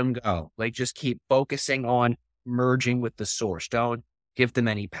 let them go. Like just keep focusing on merging with the source. Don't give them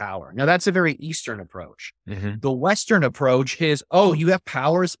any power. Now that's a very Eastern approach. The Western approach is, you have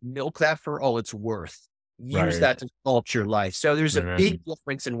powers, milk that for all it's worth. Use that to sculpt your life. So there's a big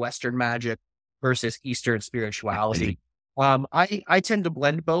difference in Western magic versus Eastern spirituality. I tend to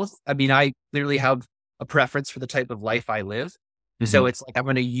blend both. I mean, I clearly have a preference for the type of life I live. So it's like, I'm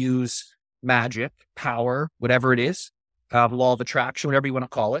going to use magic, power, whatever it is, law of attraction, whatever you want to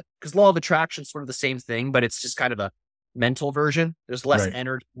call it. Because law of attraction is sort of the same thing, but it's just kind of a mental version. There's less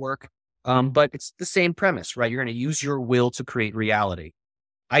energy work, but it's the same premise, right? You're going to use your will to create reality.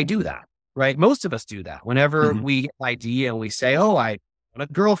 I do that, right? Most of us do that. Whenever we get an idea and we say, I want a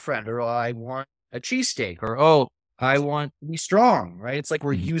girlfriend, or I want a cheesesteak, or I want to be strong, right? It's like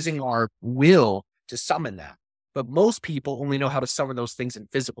we're using our will to summon that. But most people only know how to summon those things in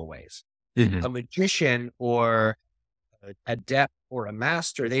physical ways. A magician or an adept or a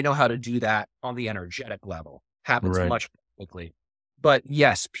master, they know how to do that on the energetic level. Happens much more quickly. But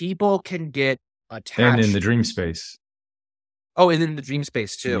yes, people can get attached. And in the dream space. Oh, and in the dream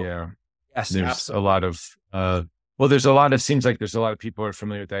space too. Yeah. Yes, there's absolutely. a lot of, seems like there's a lot of people who are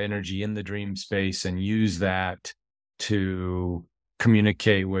familiar with that energy in the dream space and use that to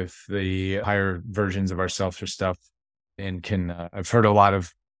communicate with the higher versions of ourselves or stuff. And I've heard a lot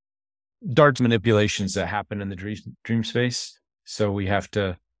of dark manipulations that happen in the dream space. So we have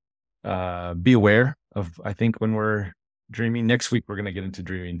to be aware of, I think, when we're dreaming. Next week, we're going to get into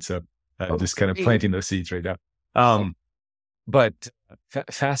dreaming. So just kind of planting those seeds right now. But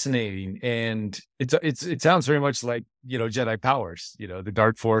fascinating. And it sounds very much like, Jedi powers, the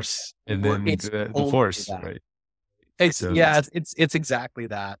dark force and then the force, right? It's exactly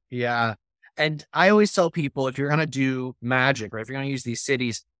that. Yeah. And I always tell people, if you're going to do magic, right, if you're going to use these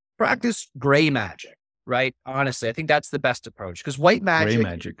cities, practice gray magic, right? Honestly, I think that's the best approach, because white magic. Gray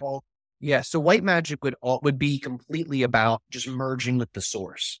magic. So white magic would be completely about just merging with the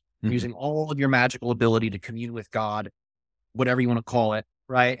source, using all of your magical ability to commune with God, whatever you want to call it,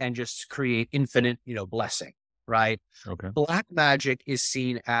 right? And just create infinite, blessing, right? Okay. Black magic is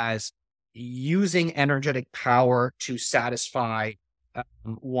seen as using energetic power to satisfy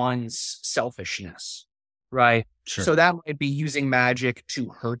one's selfishness, right? Sure. So that might be using magic to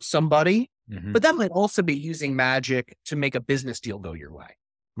hurt somebody, but that might also be using magic to make a business deal go your way.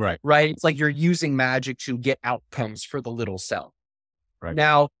 Right. It's like you're using magic to get outcomes for the little self. Right.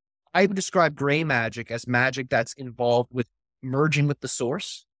 Now, I would describe gray magic as magic that's involved with merging with the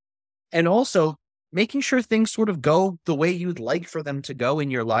source and also making sure things sort of go the way you'd like for them to go in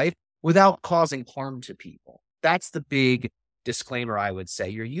your life without causing harm to people. That's the big disclaimer, I would say.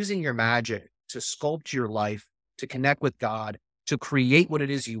 You're using your magic to sculpt your life, to connect with God, to create what it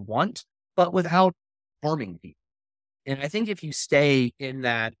is you want, but without harming people. And I think if you stay in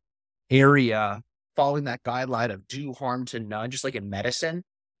that area following that guideline of do harm to none, just like in medicine,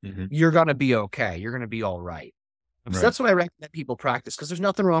 Hmm. you're going to be okay. You're going to be all right. So Right. that's what I recommend people practice, because there's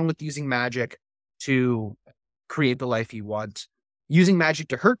nothing wrong with using magic to create the life you want. Using magic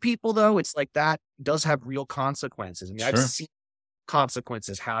to hurt people, though, it's like that does have real consequences. I mean, I've Sure. seen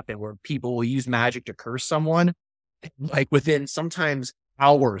consequences happen where people will use magic to curse someone. Like within sometimes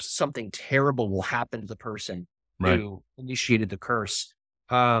hours, something terrible will happen to the person Right. who initiated the curse.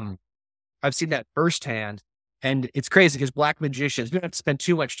 Um, I've seen that firsthand. And it's crazy because black magicians, we don't have to spend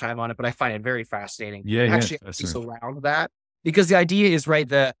too much time on it, but I find it very fascinating. Yeah. Yeah. Actually, it's Fascinating. around that, because the idea is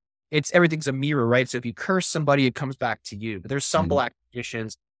right. Everything's a mirror, right? So if you curse somebody, it comes back to you. But there's some Hmm. black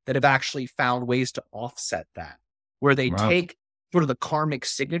magicians that have actually found ways to offset that, where they Wow. take sort of the karmic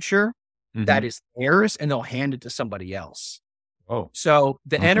signature that Hmm. is theirs and they'll hand it to somebody else. Oh, So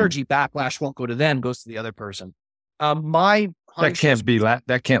the okay. energy backlash won't go to them, goes to the other person. My That hunch is,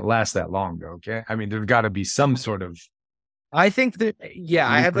 that can't last that long, though. Okay. I mean, there's got to be some sort of I think that, yeah,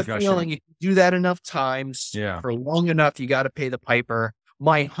 I have a repercussion. feeling if you do that enough times Yeah. for long enough, you got to pay the piper.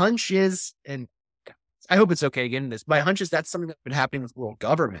 My hunch is, and I hope it's okay to get into this, my hunch is that's something that's been happening with world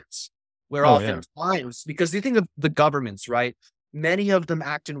governments, where Oh, yeah. oftentimes, because you think of the governments, right? Many of them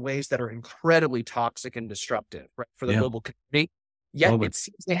act in ways that are incredibly toxic and disruptive, right, for the Yeah. global community. Yet Totally. it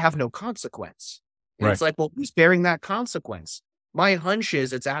seems they have no consequence. And Right. it's like, well, who's bearing that consequence? My hunch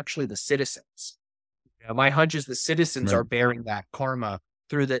is it's actually the citizens. My hunch is the citizens Right. are bearing that karma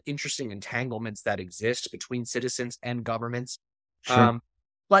through the interesting entanglements that exist between citizens and governments. Sure.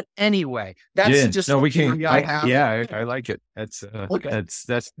 But anyway, that's Yeah. just No, a we can. theory I have. I like it. That's Okay.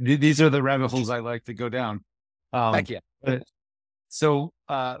 these are the rabbit holes I like to go down. Heck yeah. But- so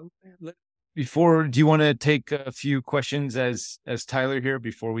before, do you want to take a few questions as Tyler here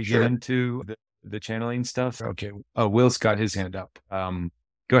before we Sure. get into the channeling stuff? Okay. Will's got his hand up.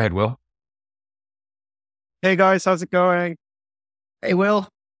 Go ahead, Will. Hey guys, how's it going? Hey, Will.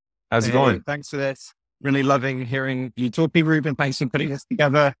 How's it Hey, going? thanks for this. Really loving hearing you talk, Ruben. Thanks for putting this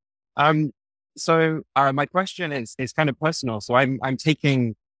together. So my question is kind of personal. So I'm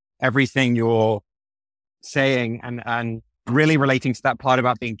taking everything you're saying and really relating to that part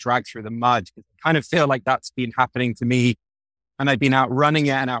about being dragged through the mud. I kind of feel like that's been happening to me, and I've been outrunning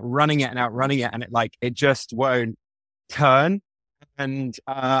it and outrunning it and outrunning it, and it just won't turn. And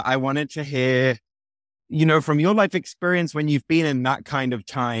I wanted to hear, from your life experience, when you've been in that kind of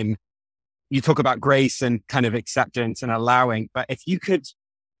time, you talk about grace and kind of acceptance and allowing, but if you could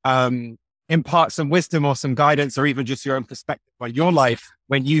impart some wisdom or some guidance or even just your own perspective on your life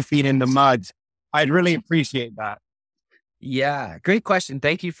when you've been in the mud, I'd really appreciate that. Yeah, great question.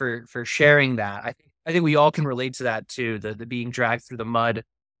 Thank you for sharing that. I think we all can relate to that too. The being dragged through the mud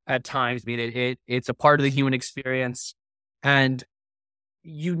at times. I mean, it's a part of the human experience, and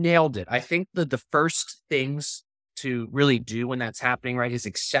you nailed it. I think that the first things to really do when that's happening, right, is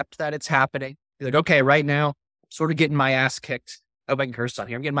accept that it's happening. Be like, okay, right now, I'm sort of getting my ass kicked. I hope I can curse on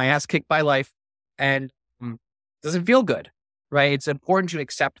here. I'm getting my ass kicked by life, and doesn't feel good, right? It's important to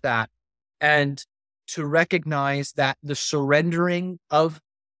accept that and to recognize that the surrendering of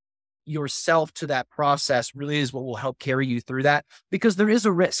yourself to that process really is what will help carry you through that, because there is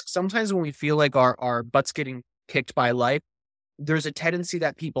a risk. Sometimes when we feel like our butts getting kicked by life, there's a tendency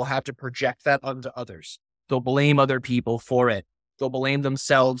that people have to project that onto others. They'll blame other people for it. They'll blame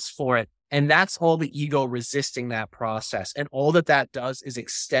themselves for it. And that's all the ego resisting that process. And all that does is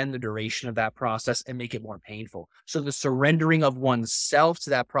extend the duration of that process and make it more painful. So the surrendering of oneself to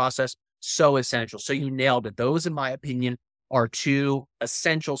that process, so essential. So you nailed it. Those, in my opinion, are two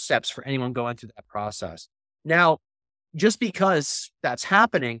essential steps for anyone going through that process. Now, just because that's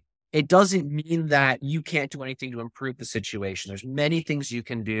happening, it doesn't mean that you can't do anything to improve the situation. There's many things you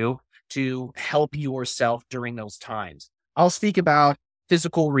can do to help yourself during those times. I'll speak about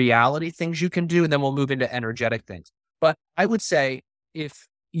physical reality things you can do, and then we'll move into energetic things. But I would say if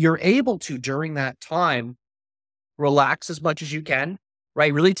you're able to, during that time, relax as much as you can,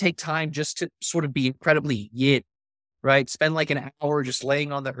 right? Really take time just to sort of be incredibly yin, right? Spend like an hour just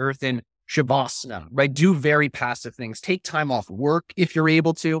laying on the earth in Shavasana, right? Do very passive things. Take time off work if you're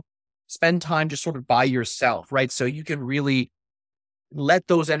able to. Spend time just sort of by yourself, right? So you can really let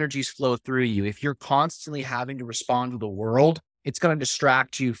those energies flow through you. If you're constantly having to respond to the world, it's going to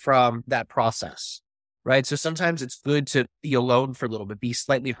distract you from that process, right? So sometimes it's good to be alone for a little bit, be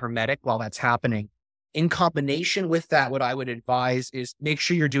slightly hermetic while that's happening. In combination with that, what I would advise is make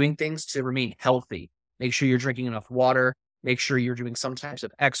sure you're doing things to remain healthy. Make sure you're drinking enough water. Make sure you're doing some types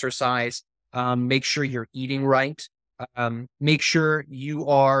of exercise. Make sure you're eating right. Make sure you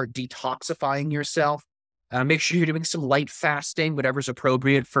are detoxifying yourself. Make sure you're doing some light fasting, whatever's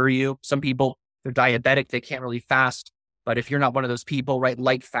appropriate for you. Some people they're diabetic, they can't really fast. But if you're not one of those people, right,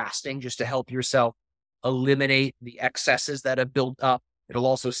 light fasting just to help yourself eliminate the excesses that have built up. It'll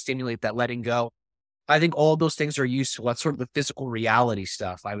also stimulate that letting go. I think all those things are useful. That's sort of the physical reality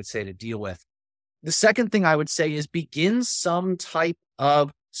stuff I would say to deal with. The second thing I would say is begin some type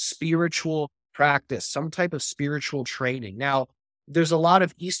of spiritual practice, some type of spiritual training. Now, there's a lot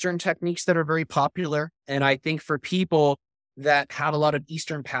of Eastern techniques that are very popular. And I think for people that have a lot of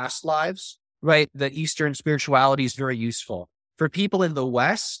Eastern past lives, right, the Eastern spirituality is very useful. For people in the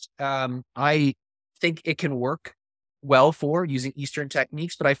West, I think it can work well for using Eastern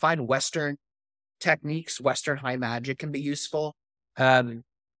techniques, but I find Western techniques, Western high magic can be useful. And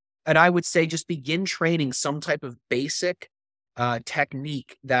I would say just begin training some type of basic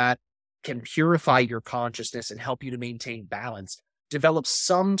technique that can purify your consciousness and help you to maintain balance. Develop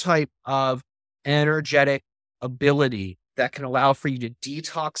some type of energetic ability that can allow for you to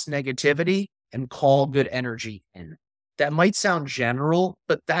detox negativity and call good energy in. That might sound general,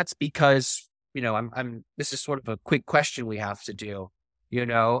 but that's because, this is sort of a quick question we have to do.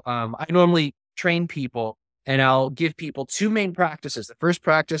 I normally train people and I'll give people two main practices. The first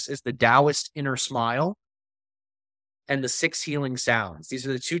practice is the Taoist inner smile and the 6 healing sounds. These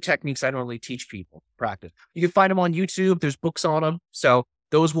are the two techniques I normally teach people practice. You can find them on YouTube. There's books on them. So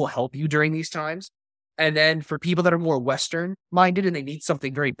those will help you during these times. And then for people that are more Western minded and they need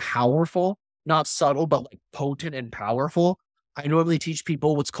something very powerful, not subtle, but like potent and powerful, I normally teach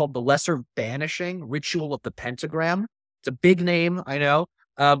people what's called the Lesser Banishing Ritual of the Pentagram. It's a big name, I know,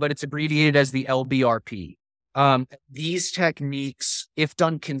 but it's abbreviated as the LBRP. These techniques, if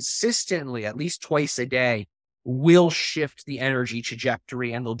done consistently, at least twice a day, will shift the energy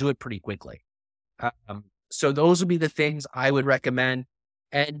trajectory and they'll do it pretty quickly. So those would be the things I would recommend.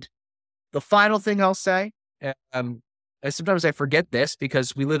 And the final thing I'll say, sometimes I forget this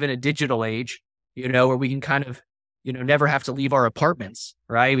because we live in a digital age, where we can kind of, never have to leave our apartments,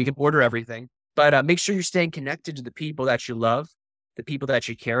 right? We can order everything, but make sure you're staying connected to the people that you love, the people that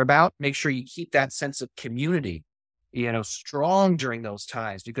you care about. Make sure you keep that sense of community, strong during those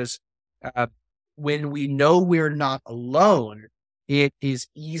times, because when we know we're not alone, it is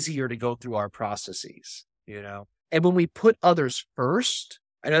easier to go through our processes, and when we put others first,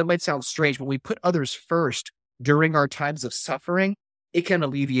 I know it might sound strange, but when we put others first during our times of suffering, it can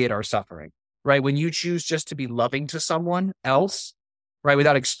alleviate our suffering, right? When you choose just to be loving to someone else, right,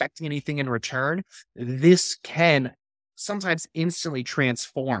 without expecting anything in return, this can sometimes instantly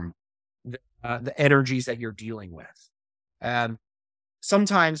transform the energies that you're dealing with.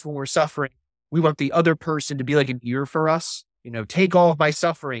 Sometimes when we're suffering, we want the other person to be like an ear for us, take all of my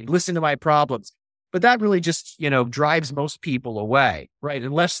suffering, listen to my problems. But that really just, drives most people away, right?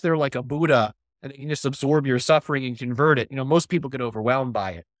 Unless they're like a Buddha and they can just absorb your suffering and convert it. Most people get overwhelmed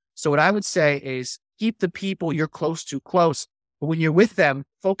by it. So what I would say is keep the people you're close to close. But when you're with them,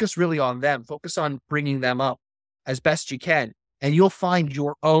 focus really on them. Focus on bringing them up as best you can. And you'll find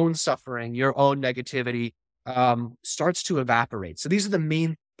your own suffering, your own negativity starts to evaporate. So these are the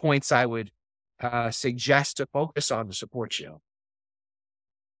main points I would suggest to focus on to support you.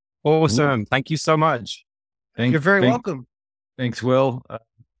 Awesome. Thank you so much. You're very welcome. Thanks, Will.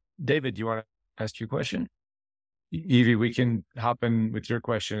 David, you want to ask your question? Evie, we can hop in with your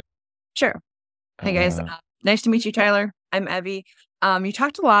question. Sure. Hey guys, nice to meet you, Tyler. I'm Evie. You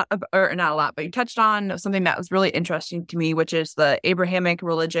talked a lot, or not a lot, but you touched on something that was really interesting to me, which is the Abrahamic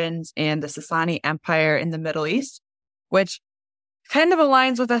religions and the Sasani Empire in the Middle East, which kind of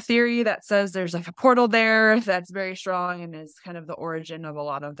aligns with a theory that says there's like a portal there that's very strong and is kind of the origin of a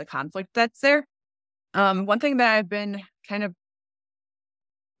lot of the conflict that's there. One thing that I've been kind of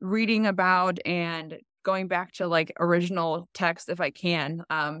reading about and going back to like original texts, if I can,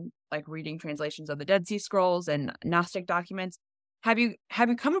 like reading translations of the Dead Sea Scrolls and Gnostic documents. Have you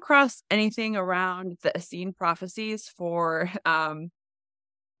come across anything around the Essene prophecies for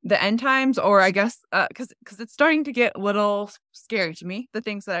the end times? Or I guess because it's starting to get a little scary to me. The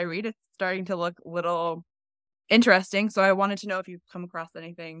things that I read, it's starting to look a little interesting. So I wanted to know if you've come across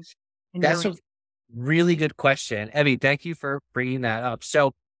anything. That's a really good question, Evie. Thank you for bringing that up.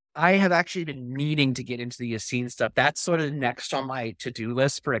 So I have actually been needing to get into the Essene stuff. That's sort of next on my to-do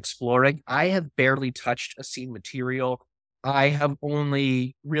list for exploring. I have barely touched Essene material. I have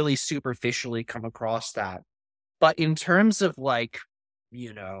only really superficially come across that. But in terms of like,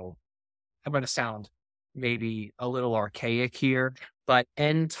 I'm going to sound maybe a little archaic here, but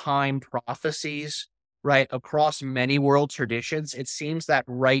end time prophecies, right, across many world traditions, it seems that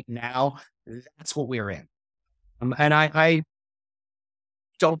right now, that's what we're in. And I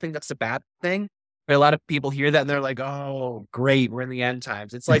don't think that's a bad thing. A lot of people hear that and they're like, oh, great, we're in the end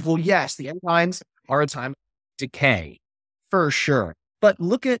times. It's like, well, yes, the end times are a time of decay, for sure. But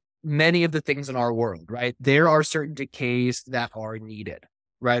look at many of the things in our world, right? There are certain decays that are needed,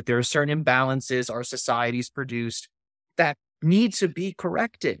 right? There are certain imbalances our society's produced that need to be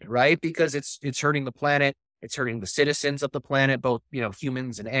corrected, right? Because it's hurting the planet, it's hurting the citizens of the planet, both,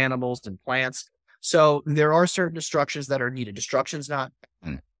 humans and animals and plants. So there are certain destructions that are needed. Destruction's not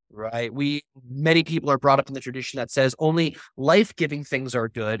right. Many people are brought up in the tradition that says only life-giving things are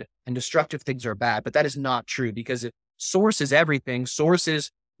good and destructive things are bad. But that is not true, because source is everything. Source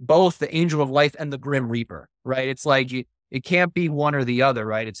is both the angel of life and the grim reaper, right? It's like it can't be one or the other,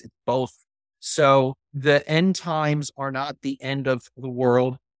 right? It's both. So the end times are not the end of the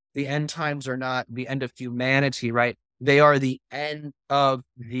world. The end times are not the end of humanity, right? They are the end of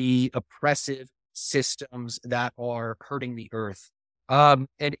the oppressive systems that are hurting the earth. And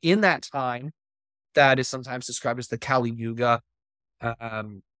in that time, that is sometimes described as the Kali Yuga,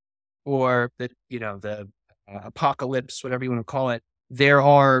 or the apocalypse, whatever you want to call it. There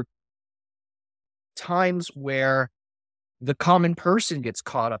are times where the common person gets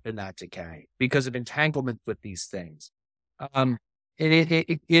caught up in that decay because of entanglement with these things. And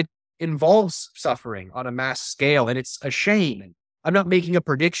it involves suffering on a mass scale, and it's a shame. And I'm not making a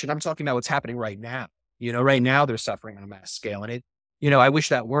prediction. I'm talking about what's happening right now. Right now they're suffering on a mass scale, and I wish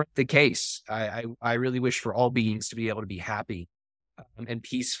that weren't the case. I really wish for all beings to be able to be happy and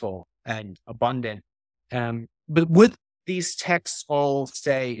peaceful and abundant. But what these texts all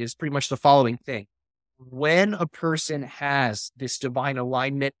say is pretty much the following thing. When a person has this divine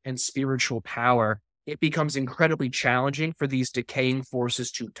alignment and spiritual power, it becomes incredibly challenging for these decaying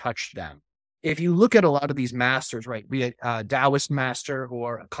forces to touch them. If you look at a lot of these masters, right, be it a Taoist master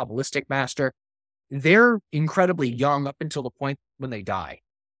or a Kabbalistic master, they're incredibly young up until the point when they die,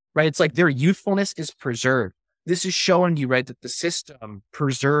 right? It's like their youthfulness is preserved. This is showing you, right, that the system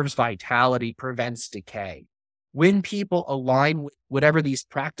preserves vitality, prevents decay. When people align with whatever these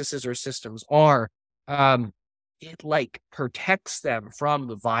practices or systems are, it like protects them from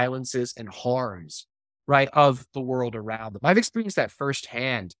the violences and harms, right, of the world around them. I've experienced that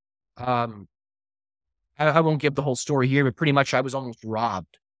firsthand. I won't give the whole story here, but pretty much I was almost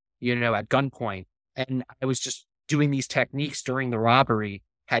robbed, at gunpoint. And I was just doing these techniques during the robbery,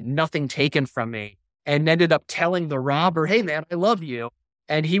 had nothing taken from me, and ended up telling the robber, hey, man, I love you.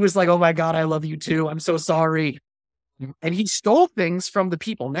 And he was like, oh, my God, I love you, too. I'm so sorry. And he stole things from the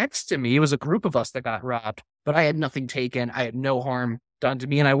people next to me. It was a group of us that got robbed, but I had nothing taken. I had no harm done to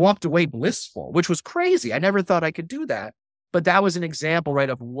me. And I walked away blissful, which was crazy. I never thought I could do that. But that was an example, right,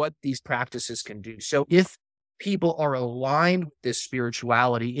 of what these practices can do. So if people are aligned with this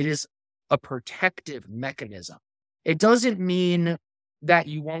spirituality, it is a protective mechanism. It doesn't mean that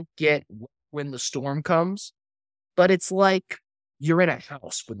you won't get when the storm comes, but it's like you're in a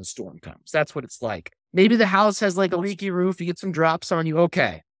house when the storm comes. That's what it's like. Maybe the house has like a leaky roof. You get some drops on you.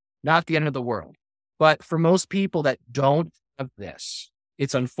 Okay. Not the end of the world. But for most people that don't have this,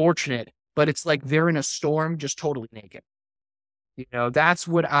 it's unfortunate, but it's like they're in a storm just totally naked. That's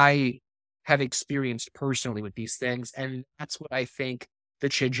what I have experienced personally with these things. And that's what I think the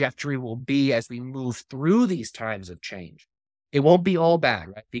trajectory will be as we move through these times of change. It won't be all bad,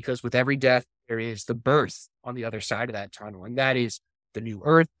 right? Because with every death, there is the birth on the other side of that tunnel. And that is the new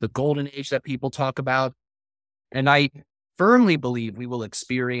earth, the golden age that people talk about. And I firmly believe we will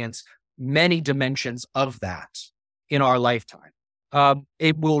experience many dimensions of that in our lifetime.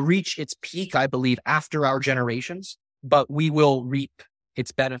 It will reach its peak, I believe, after our generations, but we will reap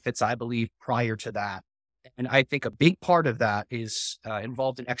its benefits, I believe, prior to that. And I think a big part of that is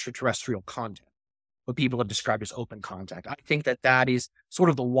involved in extraterrestrial contact, what people have described as open contact. I think that is sort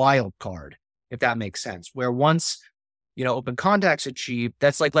of the wild card, if that makes sense, where once, open contact's achieved,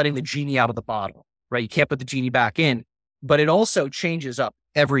 that's like letting the genie out of the bottle, right? You can't put the genie back in, but it also changes up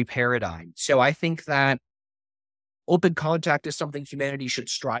every paradigm. So I think that open contact is something humanity should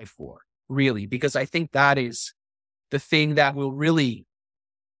strive for, really, because I think that is the thing that will really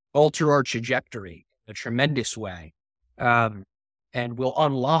alter our trajectory in a tremendous way, and will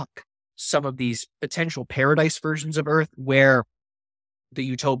unlock some of these potential paradise versions of Earth where the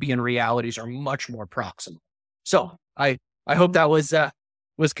utopian realities are much more proximal. So I hope that was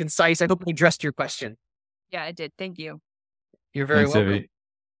concise. I hope we addressed your question. Yeah, I did. Thank you. You're very welcome.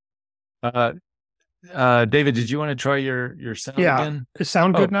 David, did you want to try your sound again? Is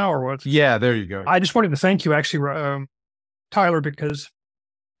sound good now or what? Yeah, there you go. I just wanted to thank you actually, Tyler, because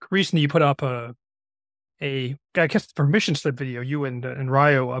recently you put up I guess the permission slip video, you and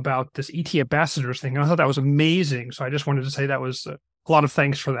Ryo, about this ET ambassadors thing. And I thought that was amazing. So I just wanted to say that was a lot of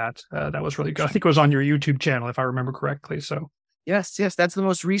thanks for that. That was really good. I think it was on your YouTube channel, if I remember correctly. So Yes, that's the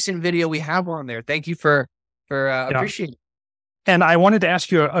most recent video we have on there. Thank you for appreciating. And I wanted to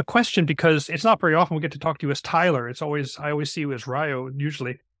ask you a question because it's not very often we get to talk to you as Tyler. I always see you as Ryo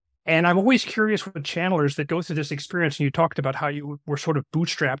usually. And I'm always curious with channelers that go through this experience. And you talked about how you were sort of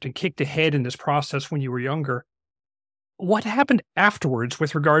bootstrapped and kicked ahead in this process when you were younger. What happened afterwards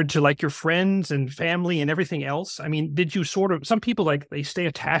with regard to like your friends and family and everything else? I mean, did you some people like they stay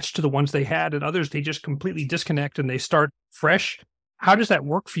attached to the ones they had and others, they just completely disconnect and they start fresh? How does that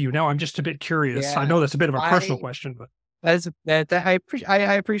work for you now? I'm just a bit curious. I know that's a bit of a personal question, but. I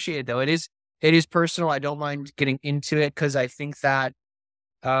appreciate it though. It is personal. I don't mind getting into it because I think that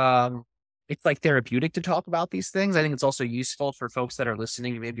it's like therapeutic to talk about these things. I think it's also useful for folks that are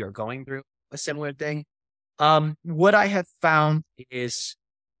listening and maybe are going through a similar thing. What I have found is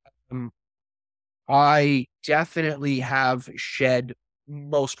I definitely have shed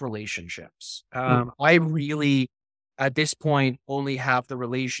most relationships. I really, at this point, only have the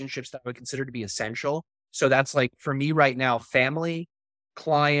relationships that I would consider to be essential. So that's like, for me right now, family,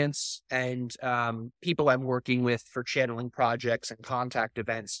 clients, and people I'm working with for channeling projects and contact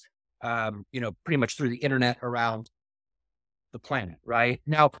events, pretty much through the internet around the planet, right?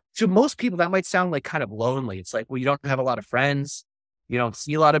 Now, to most people, that might sound like kind of lonely. It's like, well, you don't have a lot of friends, you don't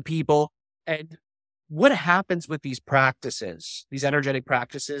see a lot of people. And what happens with these practices, these energetic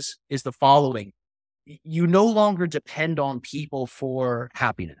practices, is the following. You no longer depend on people for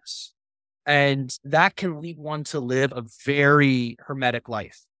happiness. And that can lead one to live a very hermetic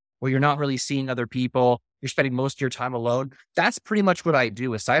life where you're not really seeing other people. You're spending most of your time alone. That's pretty much what I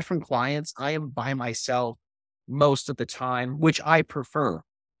do. Aside from clients, I am by myself most of the time, which I prefer.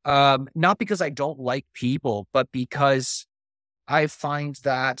 Not because I don't like people, but because I find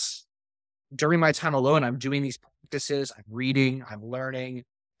that during my time alone, I'm doing these practices, I'm reading, I'm learning.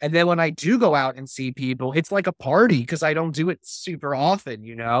 And then when I do go out and see people, it's like a party because I don't do it super often,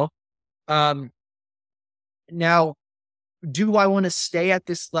 Now, do I want to stay at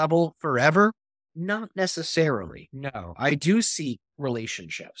this level forever? Not necessarily. No, I do seek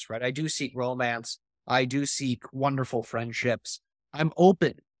relationships, right? I do seek romance. I do seek wonderful friendships. I'm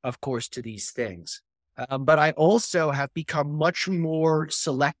open, of course, to these things. But I also have become much more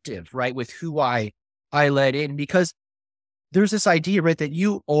selective, right, with who I let in, because there's this idea, right, that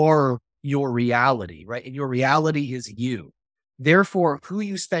you are your reality, right? And your reality is you. Therefore, who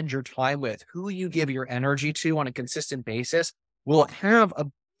you spend your time with, who you give your energy to on a consistent basis will have a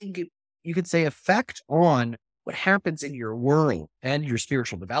big, you could say, effect on what happens in your world and your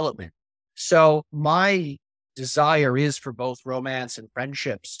spiritual development. So my desire is for both romance and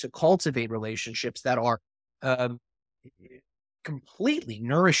friendships to cultivate relationships that are completely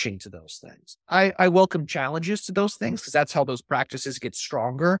nourishing to those things. I welcome challenges to those things because that's how those practices get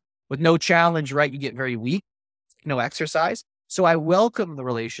stronger. With no challenge, right, you get very weak, no exercise. So I welcome the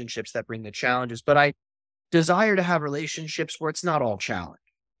relationships that bring the challenges, but I desire to have relationships where it's not all challenge.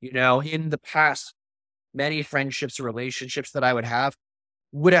 In the past, many friendships or relationships that I would have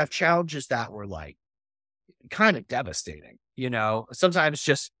challenges that were like kind of devastating, sometimes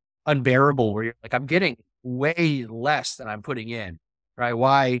just unbearable, where you're like, I'm getting way less than I'm putting in, right?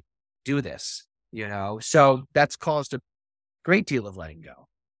 Why do this? So that's caused a great deal of letting go.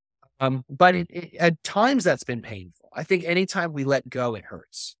 But at times that's been painful. I think anytime we let go, it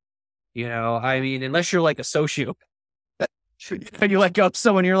hurts. Unless you're like a sociopath, you let go of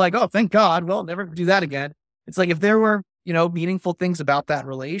someone, you're like, oh, thank God, well, never do that again. It's like if there were, meaningful things about that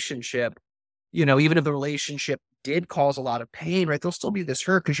relationship, even if the relationship did cause a lot of pain, right, there'll still be this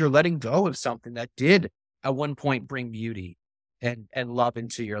hurt because you're letting go of something that did at one point bring beauty and love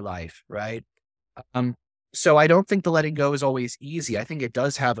into your life, right? So I don't think the letting go is always easy. I think it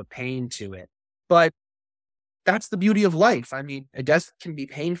does have a pain to it, but that's the beauty of life. Death can be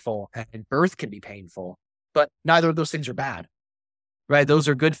painful and birth can be painful, but neither of those things are bad, right? Those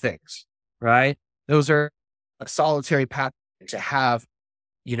are good things, right? Those are a solitary path to have,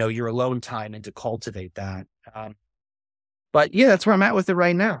 your alone time and to cultivate that. But yeah, that's where I'm at with it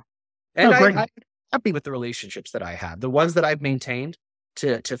right now. And I'm happy with the relationships that I have, the ones that I've maintained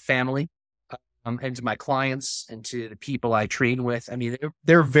to family, and to my clients and to the people I train with.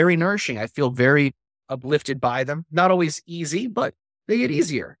 They're very nourishing. I feel very uplifted by them. Not always easy, but they get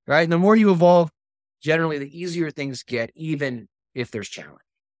easier, right? And the more you evolve, generally the easier things get, even if there's challenge.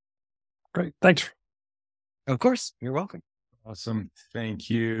 Great. Thanks. Of course. You're welcome. Awesome. Thank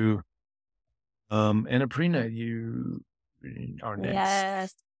you. And Aprina, you are next.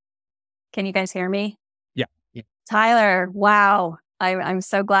 Yes. Can you guys hear me? Yeah. Tyler, wow. I'm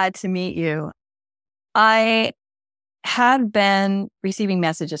so glad to meet you. I had been receiving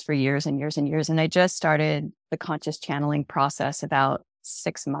messages for years and years and years, and I just started the conscious channeling process about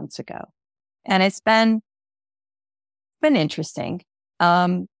 6 months ago. And it's been interesting.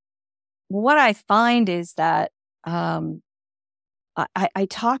 What I find is that I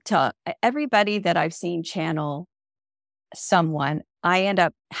talk to everybody that I've seen channel someone. I end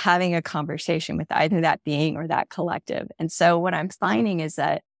up having a conversation with either that being or that collective. And so what I'm finding is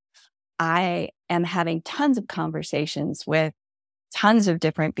that I am having tons of conversations with tons of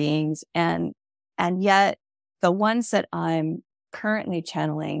different beings, and yet the ones that I'm currently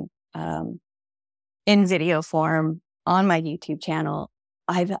channeling in video form on my YouTube channel,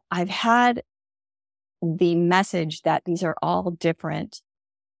 I've had the message that these are all different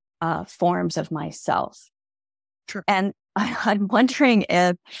forms of myself. Sure. And I'm wondering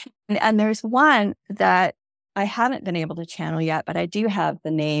if, and there's one that I haven't been able to channel yet, but I do have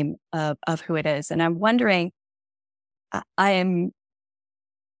the name of who it is. And I'm wondering, I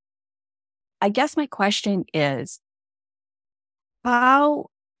guess my question is how,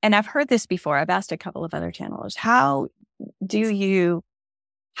 and I've heard this before, I've asked a couple of other channelers, how do you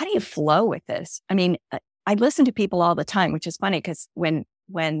flow with this? I mean, I listen to people all the time, which is funny because when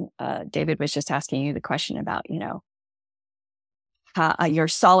David was just asking you the question about, your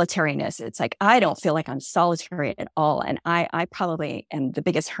solitariness, it's like, I don't feel like I'm solitary at all. And I probably am the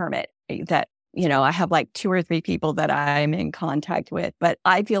biggest hermit that, I have like 2 or 3 people that I'm in contact with, but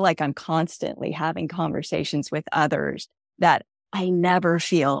I feel like I'm constantly having conversations with others that I never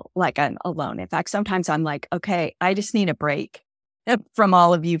feel like I'm alone. In fact, sometimes I'm like, okay, I just need a break from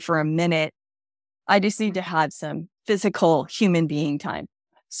all of you for a minute. I just need to have some physical human being time.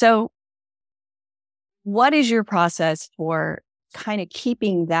 So what is your process for kind of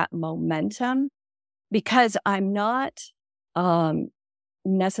keeping that momentum? Because I'm not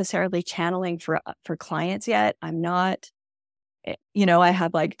necessarily channeling for clients yet. I'm not, I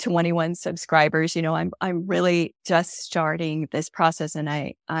have like 21 subscribers. I'm really just starting this process, and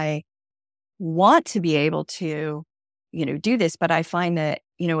I want to be able to, do this. But I find that,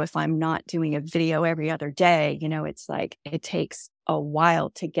 if I'm not doing a video every other day, it's like it takes a while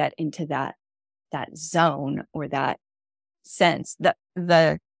to get into that zone or that sense.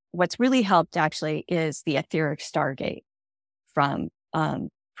 The what's really helped actually is the etheric stargate from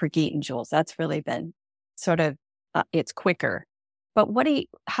Prageet and Jules. That's really been sort of it's quicker. But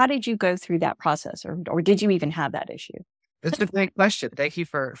how did you go through that process, or did you even have that issue? It's a great question. Thank you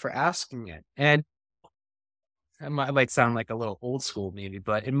for asking it. And it might sound like a little old school maybe,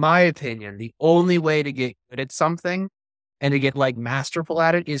 but in my opinion, the only way to get good at something and to get like masterful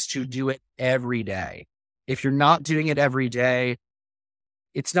at it is to do it every day. If you're not doing it every day,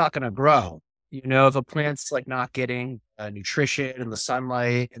 it's not going to grow. If a plant's like not getting nutrition and the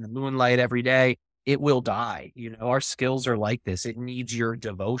sunlight and the moonlight every day, it will die. Our skills are like this. It needs your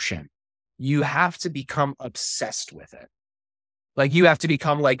devotion. You have to become obsessed with it. Like you have to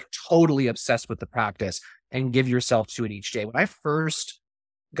become like totally obsessed with the practice and give yourself to it each day. When I first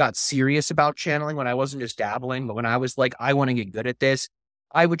got serious about channeling, when I wasn't just dabbling, but when I was like, I want to get good at this,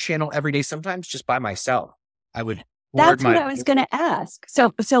 I would channel every day, sometimes just by myself. That's what I was going to ask.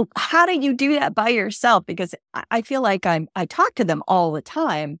 So how do you do that by yourself? Because I feel like I talk to them all the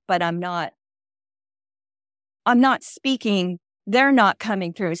time, but I'm not speaking. They're not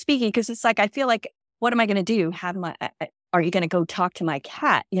coming through speaking, because it's like, I feel like, what am I going to do? Are you going to go talk to my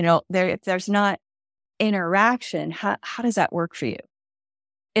cat? If there's not interaction, how does that work for you?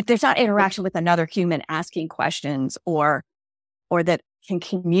 If there's not interaction with another human asking questions or that can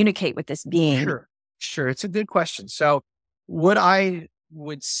communicate with this being. Sure. It's a good question. So what I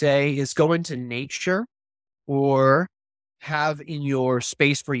would say is go into nature or have in your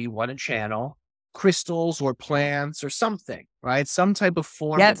space where you want to channel crystals or plants or something, right? Some type of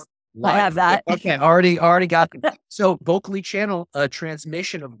form. Yes, I have that. Okay. Already got it. So vocally channel a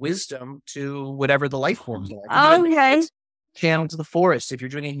transmission of wisdom to whatever the life forms are. Okay. Channel to the forest. If you're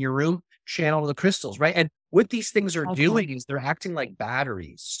doing it in your room, channel to the crystals, right? And what these things are doing is they're acting like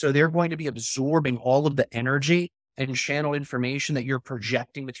batteries. So they're going to be absorbing all of the energy and channel information that you're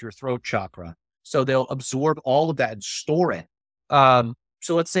projecting with your throat chakra. So they'll absorb all of that and store it.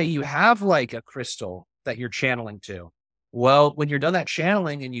 So let's say you have like a crystal that you're channeling to. Well, when you're done that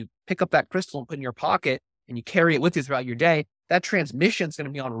channeling and you pick up that crystal and put it in your pocket and you carry it with you throughout your day, that transmission is going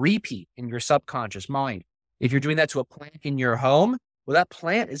to be on repeat in your subconscious mind. If you're doing that to a plant in your home, well, that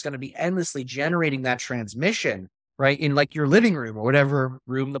plant is going to be endlessly generating that transmission, right? In like your living room or whatever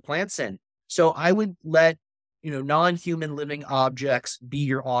room the plant's in. So I would let, non-human living objects be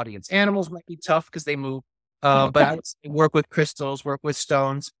your audience. Animals might be tough because they move, but I would say work with crystals, work with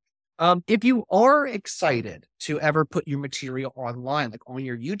stones. If you are excited to ever put your material online, like on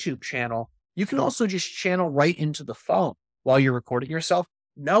your YouTube channel, you can also just channel right into the phone while you're recording yourself,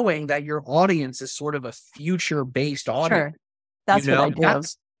 knowing that your audience is sort of a future-based audience. Sure. That's what I do.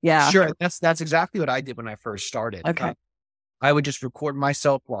 Yeah. Sure. That's exactly what I did when I first started. Okay. I would just record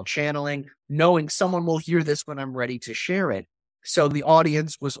myself while channeling, knowing someone will hear this when I'm ready to share it. So the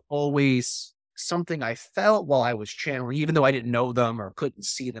audience was always something I felt while I was channeling, even though I didn't know them or couldn't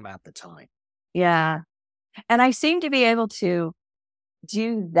see them at the time. Yeah. And I seem to be able to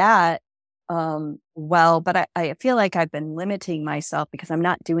do that well, but I feel like I've been limiting myself because I'm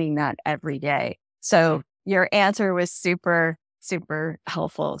not doing that every day. So your answer was super, super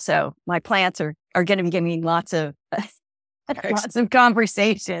helpful. So my plants are going to be giving me lots of lots of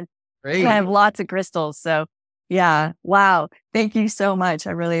conversation. Great. I have lots of crystals. So yeah. Wow. Thank you so much.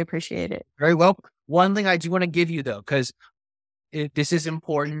 I really appreciate it. Very well. One thing I do want to give you though, because this is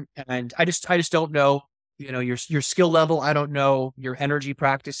important, and I just don't know, your skill level. I don't know your energy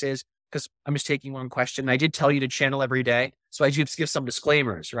practices, because I'm just taking one question. I did tell you to channel every day, so I just give some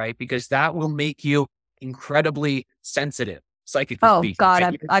disclaimers, right? Because that will make you incredibly sensitive, psychically speaking. God,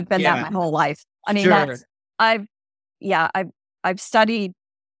 Right? I've been that my whole life. I mean, Sure. I've studied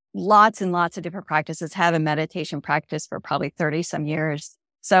lots and lots of different practices, have a meditation practice for probably 30 some years.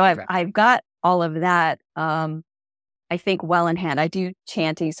 So I've got all of that, I think well in hand. I do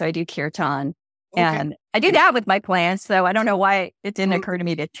chanting, so I do kirtan, and I do that with my plants. So I don't know why it didn't occur to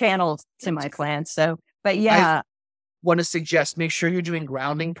me to channel to my plants. So, but yeah. I want to suggest, make sure you're doing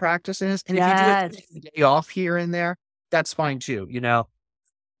grounding practices. And if Yes. you do it a day off here and there, that's fine too.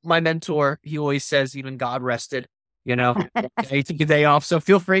 My mentor, he always says, even God rested, he took a day off. So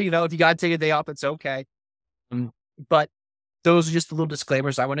feel free, if you got to take a day off, it's okay. But those are just the little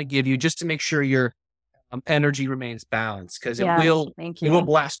disclaimers I want to give you, just to make sure your energy remains balanced, because it will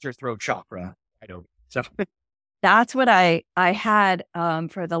blast your throat chakra. So that's what I had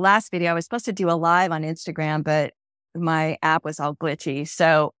for the last video. I was supposed to do a live on Instagram, but my app was all glitchy.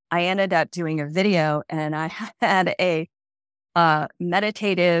 So I ended up doing a video, and I had a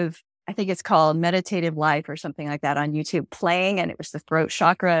meditative, I think it's called Meditative Life or something like that, on YouTube playing, and it was the throat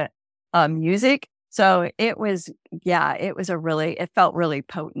chakra music. So it was, it felt really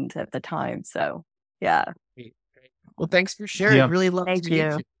potent at the time. So yeah. Great. Well, thanks for sharing. Yeah. Really love Thank to meet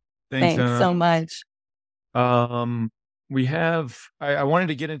you. you. Thanks so much. We have, I wanted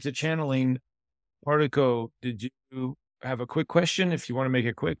to get into channeling. Partico, did you have a quick question? If you want to make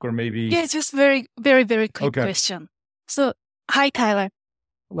it quick, or maybe. Yeah, just very, very, very quick question. So, hi, Tyler.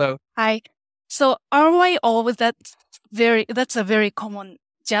 Hello. Hi. So, RYO, that's a very common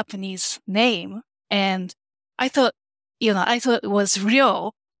Japanese name. And I thought it was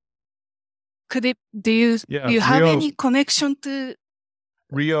Ryo. Do you have Ryo. any connection to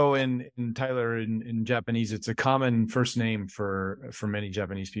Ryo and Tyler in Japanese? It's a common first name for many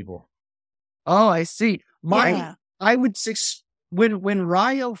Japanese people. Oh, I see. Yeah. I would when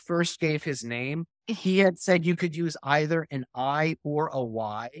Ryo first gave his name, he had said you could use either an I or a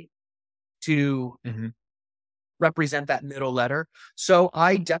Y to represent that middle letter. So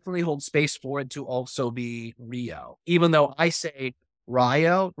I definitely hold space for it to also be Ryo, even though I say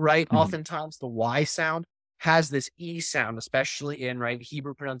Ryo, right? Oftentimes the Y sound has this E sound, especially in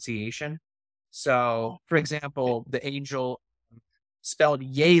Hebrew pronunciation. So, for example, the angel spelled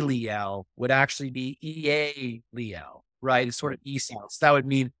Yaliel would actually be Ealiel, right? It's sort of E sounds. That would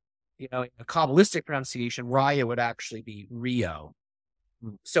mean, in a Kabbalistic pronunciation, Raya would actually be Rio.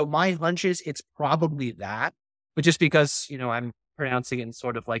 So my hunch is it's probably that, but just because, I'm pronouncing it in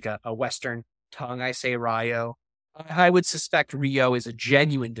sort of like a Western tongue, I say Ryo. I would suspect Rio is a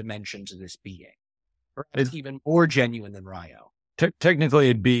genuine dimension to this being, or it's even more genuine than Ryo. Technically,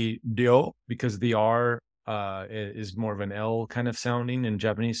 it'd be Ryo, because the R is more of an L kind of sounding in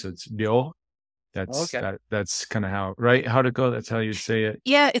Japanese, so it's Ryo. That's kind of how, right? How'd it go? That's how you say it.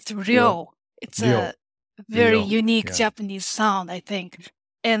 Yeah, it's Ryo. It's a very unique Japanese sound, I think.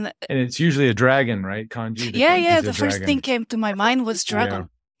 And it's usually a dragon, right? Kanji. The first thing came to my mind was dragon.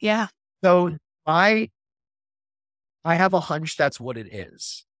 Yeah. So I have a hunch that's what it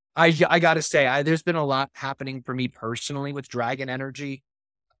is. I got to say, there's been a lot happening for me personally with dragon energy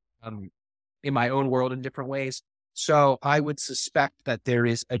in my own world in different ways. So I would suspect that there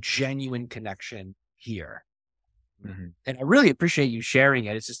is a genuine connection here. And I really appreciate you sharing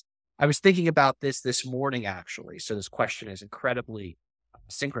it. It's just, I was thinking about this morning, actually. So this question is incredibly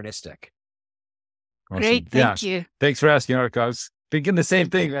synchronistic. Awesome. Great. Thank you. Thanks for asking, Arco. I was thinking the same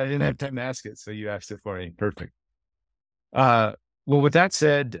thing. I didn't have time to ask it, so you asked it for me. Perfect. Well, with that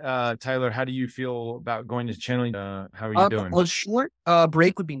said, Tyler, how do you feel about going to channeling? How are you doing? A short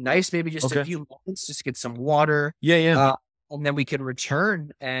break would be nice. Maybe just a few moments, just get some water. Yeah. And then we can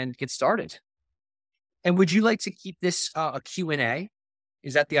return and get started. And would you like to keep this a Q&A?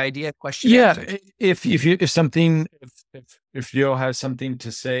 Is that the idea? Question? Yeah. If Joe has something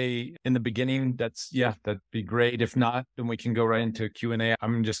to say in the beginning, that'd be great. If not, then we can go right into Q&A.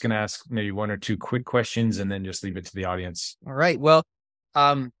 I'm just going to ask maybe one or two quick questions and then just leave it to the audience. All right. Well,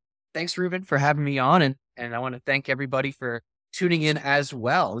 thanks, Ruben, for having me on. And I want to thank everybody for tuning in as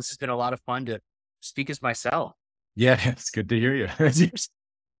well. This has been a lot of fun to speak as myself. Yeah, it's good to hear you.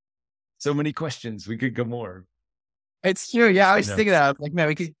 So many questions. We could go more. It's true. Yeah, I was thinking that. I was like, man,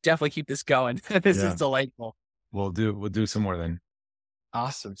 we could definitely keep this going. This is delightful. We'll do some more then.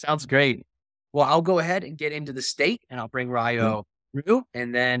 Awesome. Sounds great. Well, I'll go ahead and get into the state and I'll bring Ryo through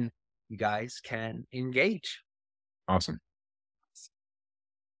and then you guys can engage. Awesome.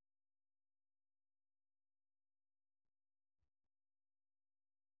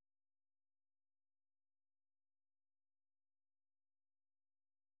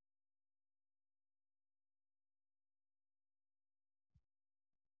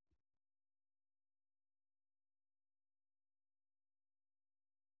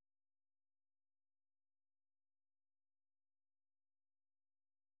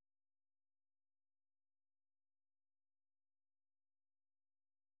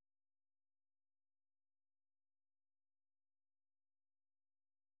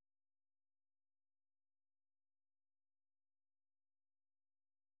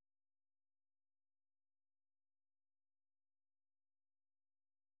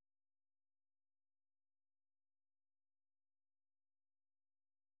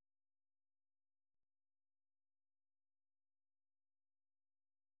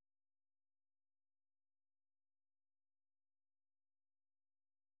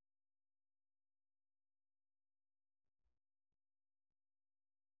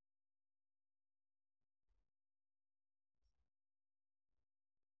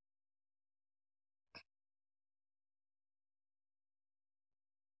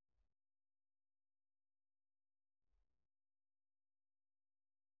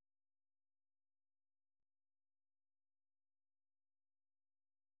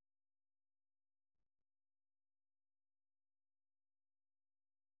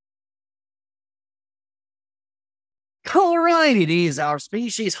 All right, it is our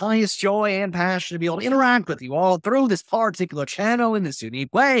species' highest joy and passion to be able to interact with you all through this particular channel in this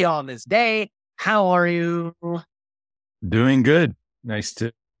unique way on this day. How are you? Doing good. Nice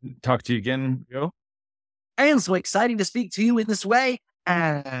to talk to you again, Joe. And so exciting to speak to you in this way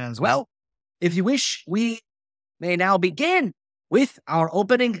as well. If you wish, we may now begin with our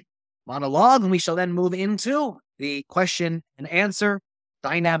opening monologue, and we shall then move into the question and answer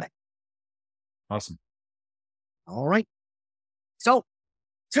dynamic. Awesome. All right. So,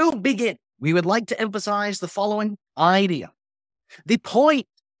 to begin, we would like to emphasize the following idea. The point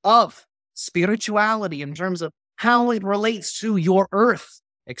of spirituality in terms of how it relates to your earth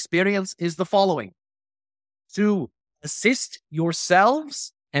experience is the following. To assist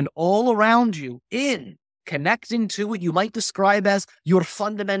yourselves and all around you in connecting to what you might describe as your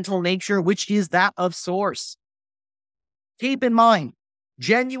fundamental nature, which is that of source. Keep in mind,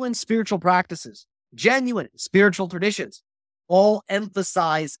 genuine spiritual practices, genuine spiritual traditions all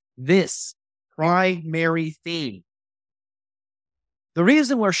emphasize this primary theme. The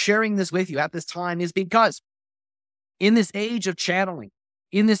reason we're sharing this with you at this time is because in this age of channeling,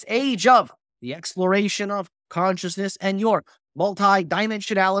 in this age of the exploration of consciousness and your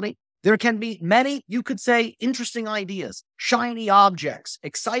multi-dimensionality, there can be many, you could say, interesting ideas, shiny objects,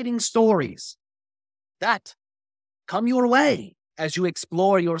 exciting stories that come your way as you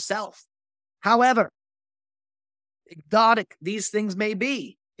explore yourself. However exotic these things may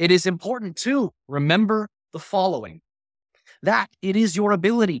be, it is important to remember the following. That it is your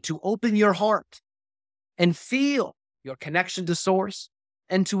ability to open your heart and feel your connection to source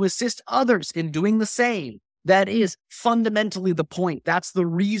and to assist others in doing the same. That is fundamentally the point. That's the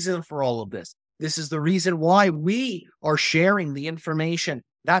reason for all of this. This is the reason why we are sharing the information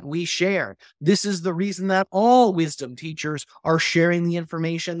that we share. This is the reason that all wisdom teachers are sharing the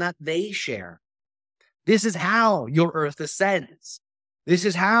information that they share. This is how your earth ascends. This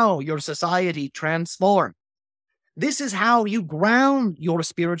is how your society transforms. This is how you ground your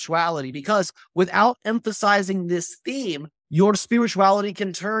spirituality, because without emphasizing this theme, your spirituality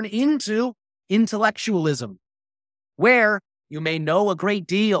can turn into intellectualism, where you may know a great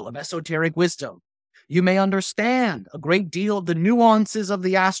deal of esoteric wisdom. You may understand a great deal of the nuances of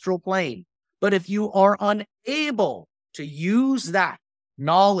the astral plane. But if you are unable to use that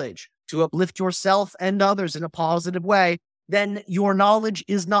knowledge to uplift yourself and others in a positive way, then your knowledge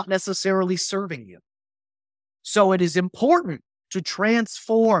is not necessarily serving you. So it is important to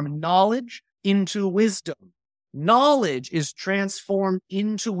transform knowledge into wisdom. Knowledge is transformed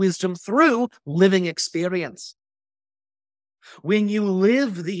into wisdom through living experience. When you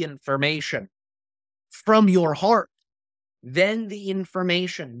live the information from your heart, then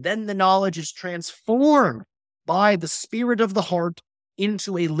the knowledge is transformed by the spirit of the heart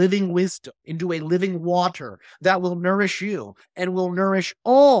into a living wisdom, into a living water that will nourish you and will nourish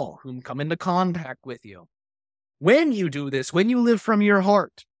all whom come into contact with you. When you do this, when you live from your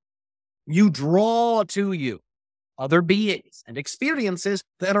heart, you draw to you other beings and experiences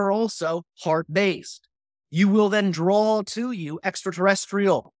that are also heart-based. You will then draw to you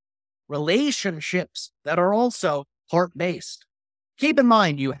extraterrestrial relationships that are also heart-based. Keep in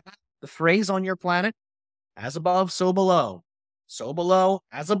mind, you have the phrase on your planet, as above, so below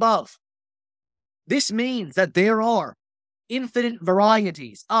as above. This means that there are infinite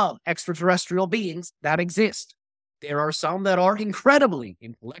varieties of extraterrestrial beings that exist. There are some that are incredibly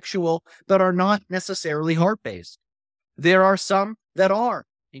intellectual, but are not necessarily heart-based. There are some that are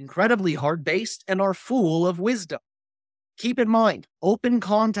incredibly heart-based and are full of wisdom. Keep in mind, open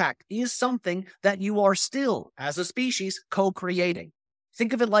contact is something that you are still, as a species, co-creating.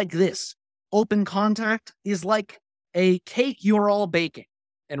 Think of it like this. Open contact is like a cake you're all baking.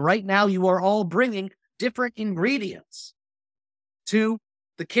 And right now you are all bringing different ingredients to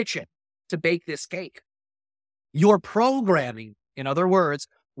the kitchen to bake this cake. You're programming, in other words,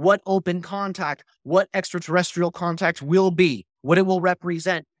 what open contact, what extraterrestrial contact will be, what it will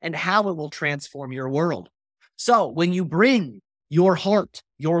represent, and how it will transform your world. So when you bring your heart,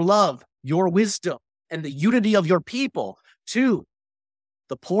 your love, your wisdom, and the unity of your people to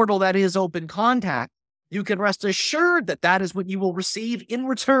the portal that is open contact, you can rest assured that that is what you will receive in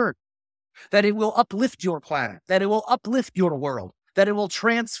return, that it will uplift your planet, that it will uplift your world, that it will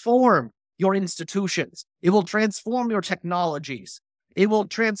transform your institutions, it will transform your technologies, it will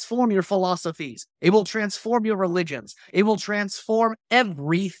transform your philosophies, it will transform your religions, it will transform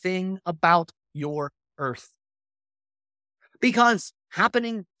everything about your Earth. Because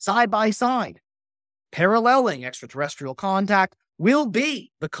happening side by side, paralleling extraterrestrial contact will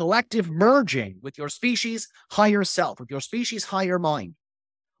be the collective merging with your species' higher self, with your species' higher mind.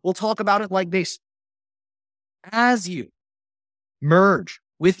 We'll talk about it like this. As you merge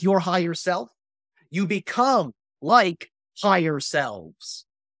with your higher self, you become like higher selves.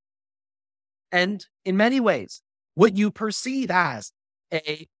 And in many ways, what you perceive as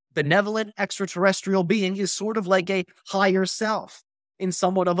a benevolent extraterrestrial being is sort of like a higher self in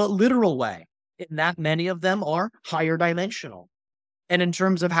somewhat of a literal way, in that many of them are higher dimensional. And in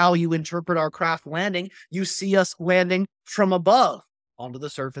terms of how you interpret our craft landing, you see us landing from above onto the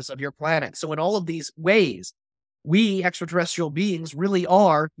surface of your planet. So in all of these ways, we extraterrestrial beings really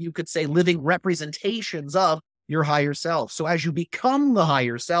are, you could say, living representations of your higher self. So as you become the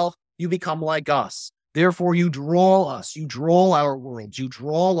higher self, you become like us. Therefore, you draw us, you draw our worlds, you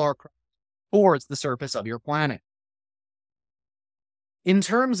draw our craft towards the surface of your planet. In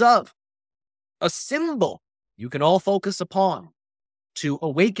terms of a symbol you can all focus upon to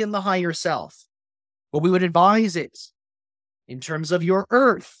awaken the higher self, what we would advise is, in terms of your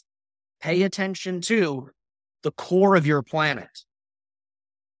Earth, pay attention to the core of your planet.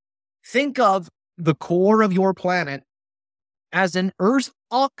 Think of the core of your planet as an Earth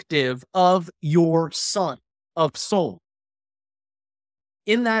octave of your sun, of soul.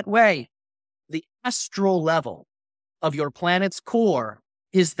 In that way, the astral level of your planet's core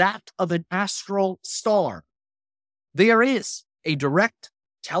is that of an astral star. There is a direct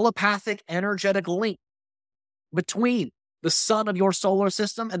telepathic energetic link between the sun of your solar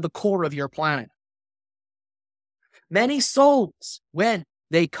system and the core of your planet. Many souls, when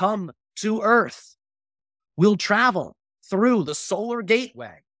they come to Earth, will travel through the solar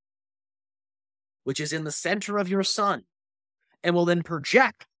gateway, which is in the center of your sun, and will then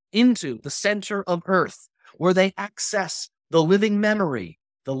project into the center of Earth, where they access the living memory,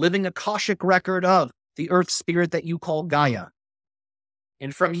 the living Akashic record of the Earth spirit that you call Gaia.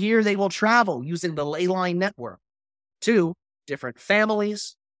 And from here, they will travel using the ley line network to different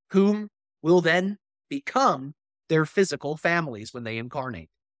families, whom will then become their physical families when they incarnate.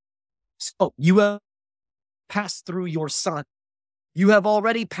 So you have passed through your sun. You have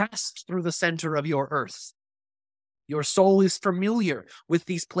already passed through the center of your Earth. Your soul is familiar with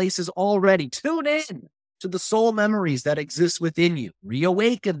these places already. Tune in to the soul memories that exist within you.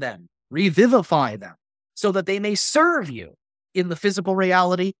 Reawaken them, revivify them, so that they may serve you in the physical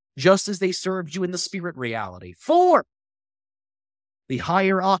reality just as they served you in the spirit reality. For the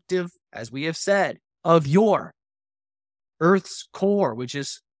higher octave, as we have said, of your Earth's core, which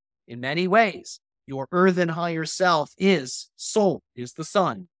is in many ways your earthen higher self, is soul, is the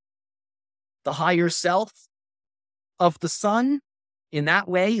sun. The higher self of the sun, in that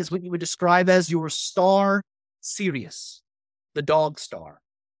way, is what you would describe as your star Sirius, the dog star.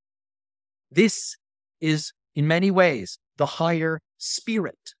 This is, in many ways, the higher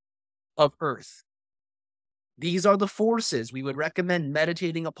spirit of Earth. These are the forces we would recommend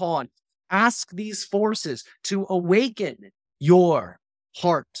meditating upon. Ask these forces to awaken your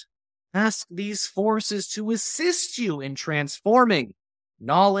heart. Ask these forces to assist you in transforming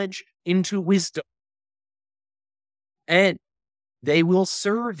knowledge into wisdom. And they will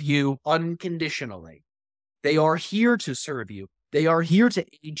serve you unconditionally. They are here to serve you. They are here to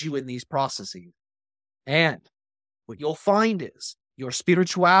aid you in these processes. And what you'll find is your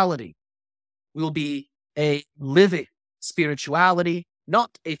spirituality will be a living spirituality,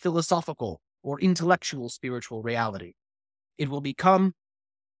 not a philosophical or intellectual spiritual reality. It will become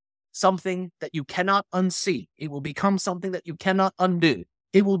something that you cannot unsee. It will become something that you cannot undo.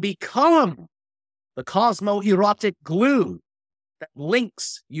 It will become the cosmo-erotic glue that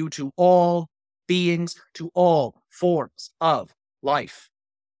links you to all beings, to all forms of life.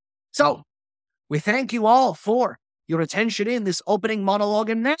 So, we thank you all for your attention in this opening monologue,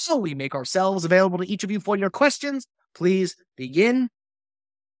 and now we make ourselves available to each of you for your questions. Please begin.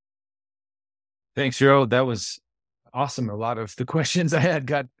 Thanks, Ryo. That was awesome. A lot of the questions I had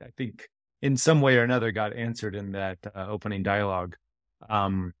I think, in some way or another got answered in that opening dialogue.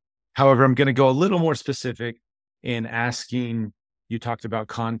 However, I'm going to go a little more specific in asking, you talked about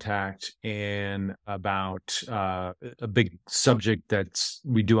contact and about a big subject that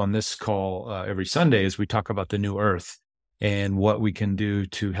we do on this call every Sunday is we talk about the new earth and what we can do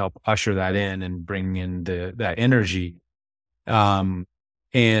to help usher that in and bring in that energy and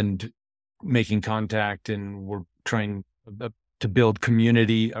making contact. And we're trying to build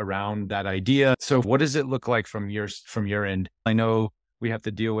community around that idea. So what does it look like from your end? I know we have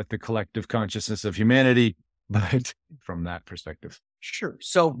to deal with the collective consciousness of humanity, but from that perspective. Sure.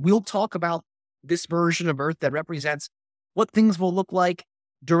 So we'll talk about this version of Earth that represents what things will look like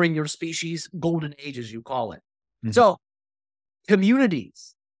during your species' golden age, as you call it. Mm-hmm. So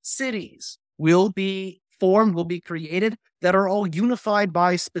communities, cities will be formed, will be created that are all unified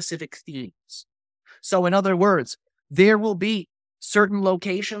by specific themes. So in other words, there will be certain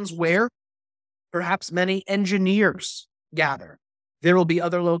locations where perhaps many engineers gather. There will be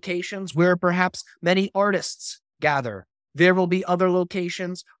other locations where perhaps many artists gather. There will be other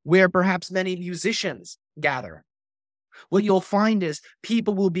locations where perhaps many musicians gather. What you'll find is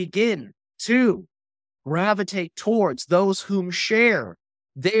people will begin to gravitate towards those whom share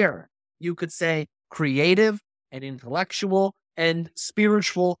their, you could say, creative and intellectual and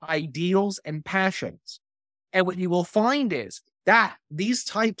spiritual ideals and passions. And what you will find is that these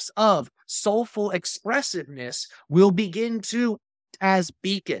types of soulful expressiveness will begin to as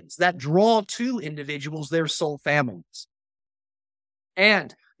beacons that draw to individuals their soul families.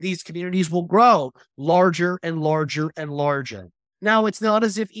 And these communities will grow larger and larger and larger. Now, it's not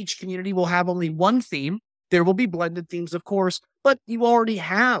as if each community will have only one theme. There will be blended themes, of course, but you already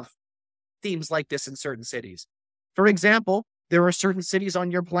have themes like this in certain cities. For example, there are certain cities on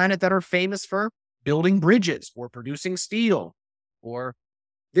your planet that are famous for building bridges or producing steel or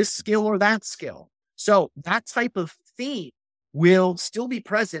this skill or that skill. So that type of theme will still be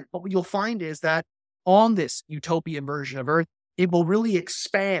present, but what you'll find is that on this utopian version of Earth, it will really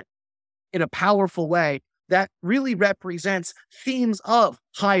expand in a powerful way that really represents themes of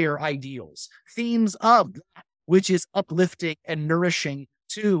higher ideals, themes of that which is uplifting and nourishing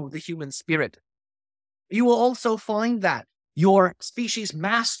to the human spirit. You will also find that your species'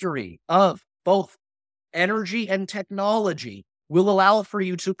 mastery of both energy and technology will allow for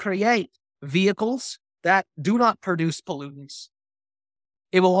you to create vehicles that do not produce pollutants.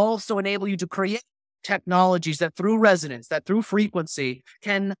 It will also enable you to create technologies that through resonance, that through frequency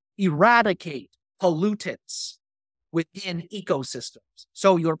can eradicate pollutants within ecosystems.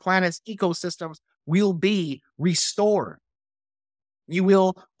 So your planet's ecosystems will be restored. You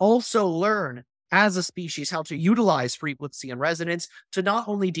will also learn as a species how to utilize frequency and resonance to not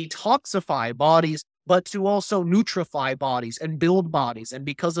only detoxify bodies, but to also nutrify bodies and build bodies. And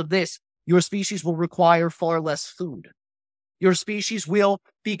because of this, your species will require far less food. Your species will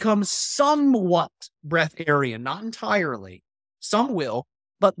become somewhat breatharian, not entirely. Some will,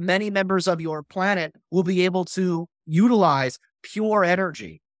 but many members of your planet will be able to utilize pure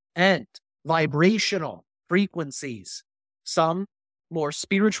energy and vibrational frequencies. Some more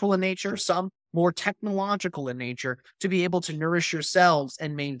spiritual in nature, some more technological in nature to be able to nourish yourselves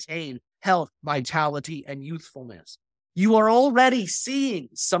and maintain health, vitality, and youthfulness. You are already seeing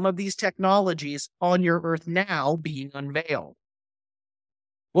some of these technologies on your earth now being unveiled.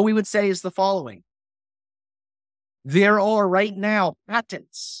 What we would say is the following. There are right now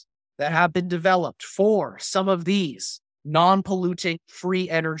patents that have been developed for some of these non-polluting free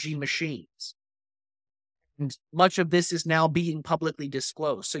energy machines. And much of this is now being publicly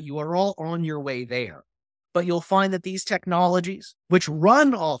disclosed. So you are all on your way there. But you'll find that these technologies, which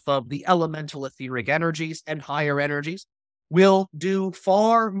run off of the elemental etheric energies and higher energies, will do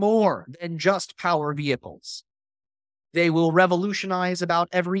far more than just power vehicles. They will revolutionize about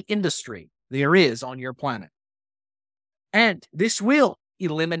every industry there is on your planet. And this will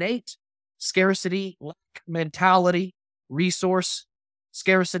eliminate scarcity, lack mentality, resource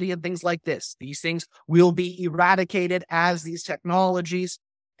scarcity, and things like this. These things will be eradicated as these technologies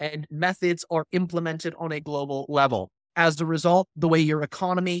and methods are implemented on a global level. As a result, the way your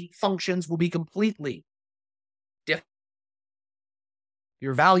economy functions will be completely different.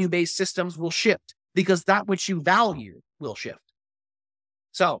 Your value-based systems will shift because that which you value will shift.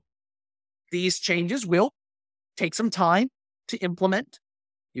 So these changes will take some time to implement.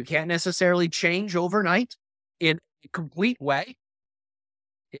 You can't necessarily change overnight in a complete way.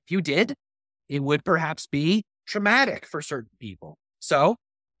 If you did, it would perhaps be traumatic for certain people. So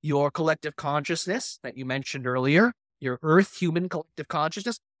your collective consciousness that you mentioned earlier, your Earth human collective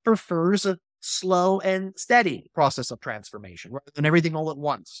consciousness, prefers a slow and steady process of transformation rather than everything all at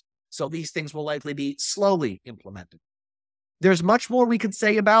once. So these things will likely be slowly implemented. There's much more we could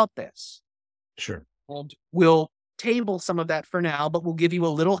say about this. Sure. And we'll table some of that for now, but we'll give you a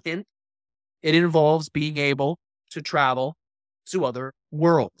little hint. It involves being able to travel to other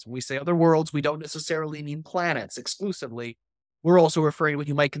worlds. When we say other worlds, we don't necessarily mean planets exclusively. We're also referring to what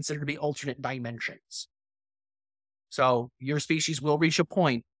you might consider to be alternate dimensions. So your species will reach a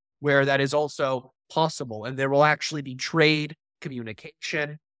point where that is also possible, and there will actually be trade,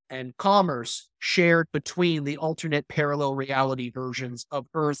 communication, and commerce shared between the alternate parallel reality versions of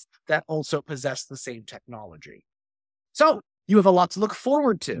Earth that also possess the same technology. So you have a lot to look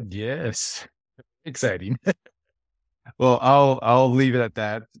forward to. Yes. Exciting. Well, I'll leave it at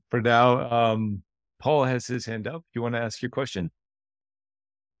that for now. Paul has his hand up. You want to ask your question?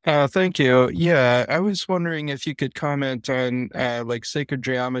 Thank you. Yeah, I was wondering if you could comment on like sacred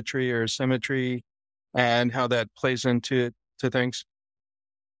geometry or symmetry and how that plays into things.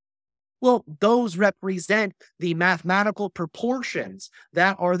 Well, those represent the mathematical proportions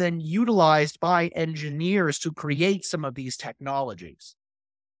that are then utilized by engineers to create some of these technologies.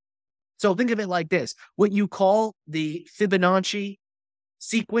 So think of it like this. What you call the Fibonacci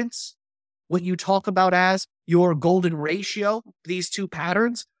sequence, what you talk about as your golden ratio, these two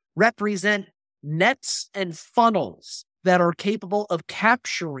patterns represent nets and funnels that are capable of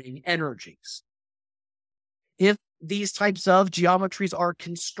capturing energies. If these types of geometries are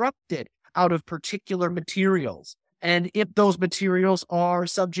constructed out of particular materials, and if those materials are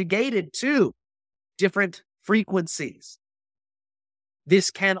subjugated to different frequencies,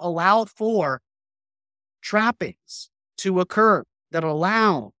 this can allow for trappings to occur that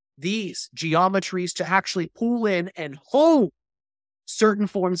allow these geometries to actually pull in and hold certain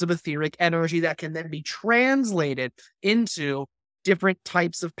forms of etheric energy that can then be translated into different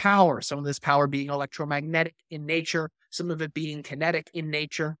types of power. Some of this power being electromagnetic in nature, some of it being kinetic in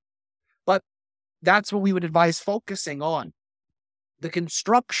nature. But that's what we would advise focusing on. The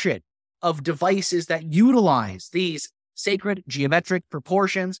construction of devices that utilize these sacred geometric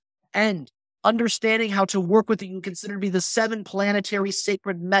proportions and understanding how to work with what you consider to be the 7 planetary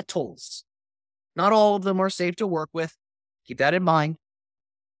sacred metals. Not all of them are safe to work with. Keep that in mind.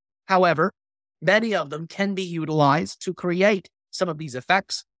 However, many of them can be utilized to create some of these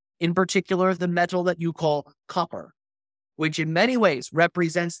effects, in particular, the metal that you call copper, which in many ways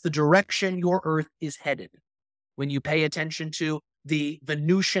represents the direction your Earth is headed. When you pay attention to the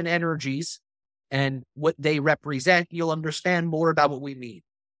Venusian energies and what they represent, you'll understand more about what we mean.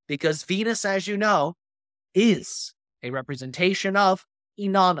 Because Venus, as you know, is a representation of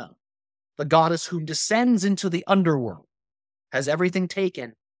Inanna, the goddess who descends into the underworld, has everything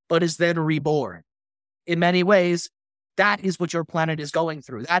taken, but is then reborn. In many ways, that is what your planet is going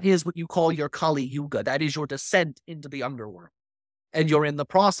through. That is what you call your Kali Yuga. That is your descent into the underworld. And you're in the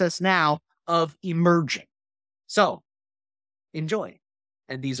process now of emerging. So, enjoy.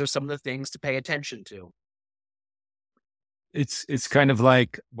 And these are some of the things to pay attention to. It's kind of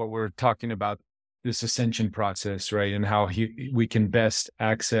like what we're talking about, this ascension process, right? And how we can best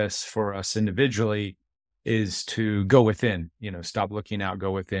access for us individually is to go within, stop looking out,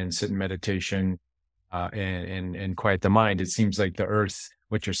 go within, sit in meditation, and quiet the mind. It seems like the earth,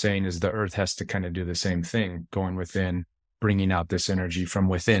 what you're saying is the earth has to kind of do the same thing, going within, bringing out this energy from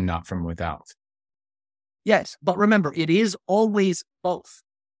within, not from without. Yes, but remember, it is always both.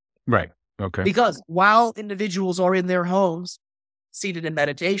 Right. Okay. Because while individuals are in their homes, seated in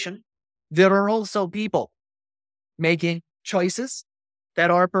meditation, there are also people making choices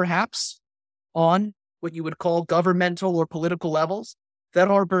that are perhaps on what you would call governmental or political levels that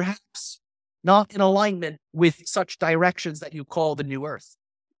are perhaps not in alignment with such directions that you call the new earth.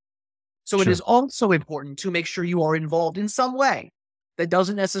 So Sure. It is also important to make sure you are involved in some way. That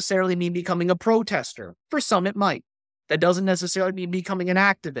doesn't necessarily mean becoming a protester. For some, it might. That doesn't necessarily mean becoming an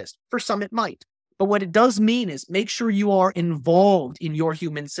activist. For some, it might. But what it does mean is make sure you are involved in your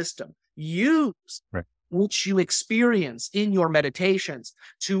human system. Use what you experience in your meditations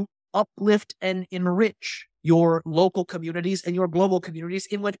to uplift and enrich your local communities and your global communities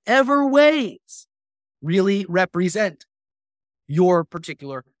in whatever ways really represent your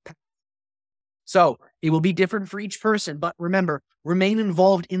particular path. So it will be different for each person, but remember, remain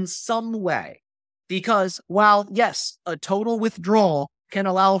involved in some way. Because while, yes, a total withdrawal can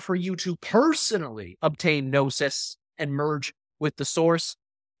allow for you to personally obtain gnosis and merge with the source,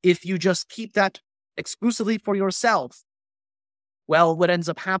 if you just keep that exclusively for yourself, well, what ends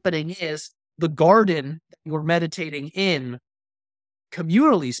up happening is the garden that you're meditating in,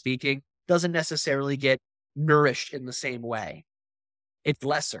 communally speaking, doesn't necessarily get nourished in the same way. It's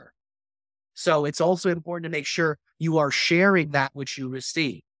lesser. So it's also important to make sure you are sharing that which you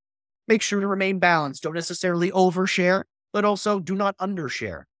receive. Make sure to remain balanced. Don't necessarily overshare, but also do not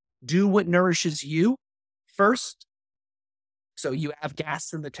undershare. Do what nourishes you first, so you have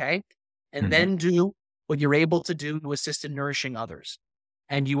gas in the tank, and then do what you're able to do to assist in nourishing others.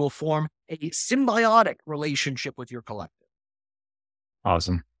 And you will form a symbiotic relationship with your collective.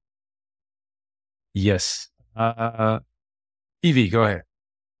 Awesome. Yes. Evie, go ahead.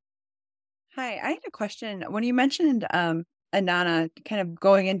 Hi, I had a question. When you mentioned Inanna kind of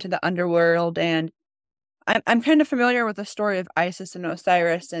going into the underworld, and I'm kind of familiar with the story of Isis and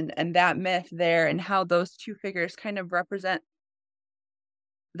Osiris and that myth there, and how those two figures kind of represent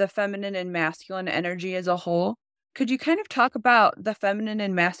the feminine and masculine energy as a whole. Could you kind of talk about the feminine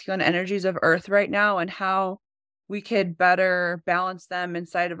and masculine energies of Earth right now and how we could better balance them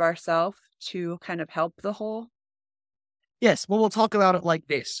inside of ourselves to kind of help the whole? Yes, well, we'll talk about it like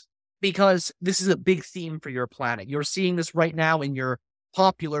this, because this is a big theme for your planet. You're seeing this right now in your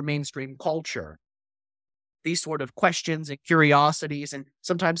popular mainstream culture. These sort of questions and curiosities and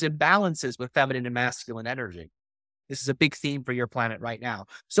sometimes imbalances with feminine and masculine energy. This is a big theme for your planet right now.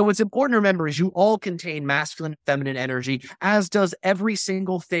 So what's important to remember is you all contain masculine and feminine energy, as does every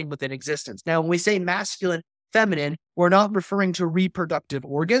single thing within existence. Now, when we say masculine, feminine, we're not referring to reproductive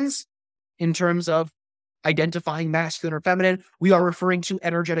organs in terms of identifying masculine or feminine. We are referring to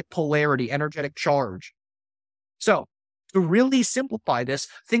energetic polarity, energetic charge. So to really simplify this,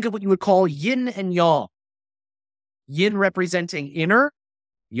 think of what you would call yin and yang. Yin representing inner,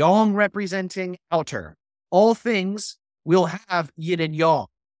 yang representing outer. All things will have yin and yang.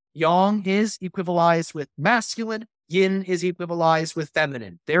 Yang is equivalized with masculine, yin is equivalized with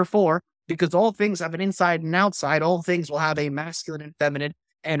feminine. Therefore, because all things have an inside and outside, all things will have a masculine and feminine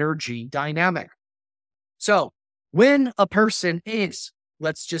energy dynamic. So when a person is,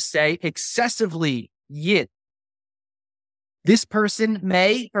 let's just say, excessively yin, this person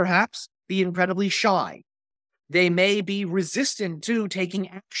may perhaps be incredibly shy. They may be resistant to taking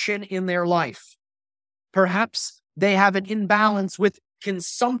action in their life. Perhaps they have an imbalance with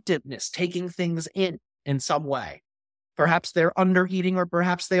consumptiveness, taking things in some way. Perhaps they're undereating or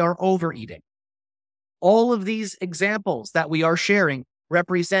perhaps they are overeating. All of these examples that we are sharing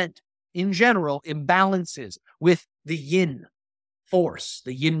represent, in general, imbalances with the yin force,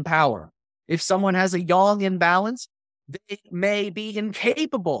 the yin power. If someone has a yang imbalance, they may be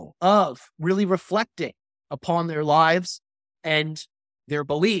incapable of really reflecting upon their lives and their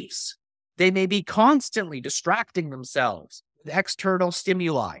beliefs. They may be constantly distracting themselves with external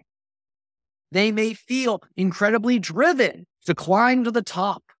stimuli. They may feel incredibly driven to climb to the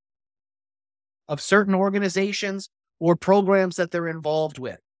top of certain organizations or programs that they're involved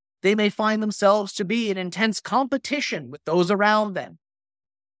with. They may find themselves to be in intense competition with those around them,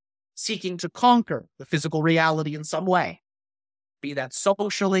 seeking to conquer the physical reality in some way, be that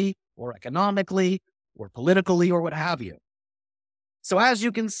socially or economically or politically or what have you. So as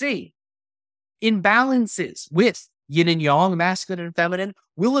you can see, imbalances with yin and yang, masculine and feminine,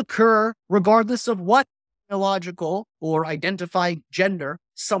 will occur regardless of what biological or identified gender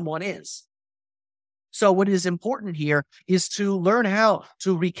someone is. So what is important here is to learn how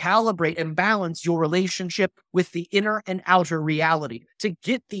to recalibrate and balance your relationship with the inner and outer reality to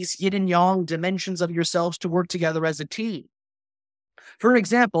get these yin and yang dimensions of yourselves to work together as a team. For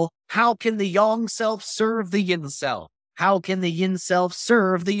example, how can the yang self serve the yin self? How can the yin self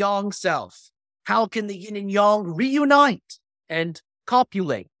serve the yang self? How can the yin and yang reunite and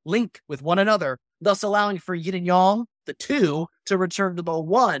copulate, link with one another, thus allowing for yin and yang, the two, to return to the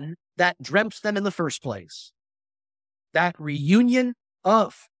one that dreamt them in the first place? That reunion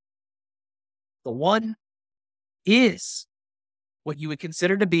of the one is what you would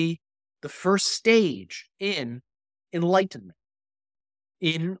consider to be the first stage in enlightenment,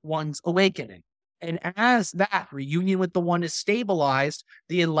 in one's awakening. And as that reunion with the one is stabilized,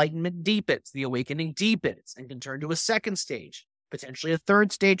 the enlightenment deepens, the awakening deepens, and can turn to a second stage, potentially a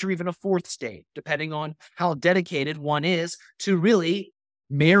third stage or even a fourth stage, depending on how dedicated one is to really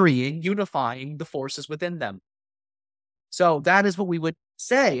marrying, unifying the forces within them. So that is what we would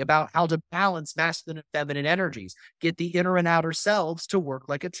say about how to balance masculine and feminine energies, get the inner and outer selves to work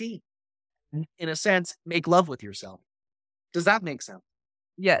like a team. In a sense, make love with yourself. Does that make sense?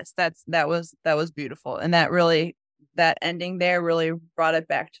 Yes, that was beautiful. And that ending there really brought it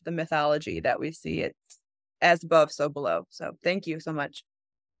back to the mythology that we see it as above, so below. So thank you so much.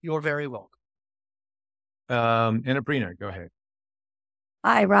 You're very welcome. Anna Brina, go ahead.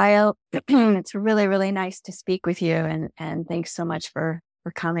 Hi, Ryo. It's really, really nice to speak with you, and thanks so much for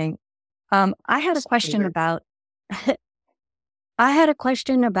coming. I had a question about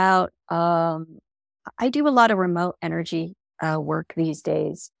I do a lot of remote energy work these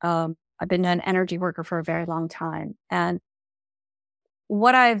days. I've been an energy worker for a very long time. And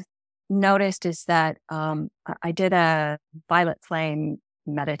what I've noticed is that I did a violet flame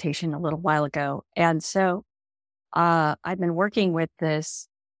meditation a little while ago. And so I've been working with this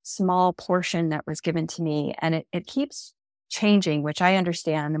small portion that was given to me, and it keeps changing, which I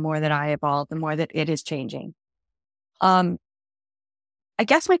understand. The more that I evolve, the more that it is changing. I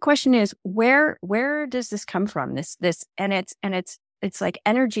guess my question is, where does this come from? This and it's like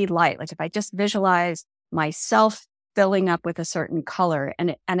energy light. Like if I just visualize myself filling up with a certain color,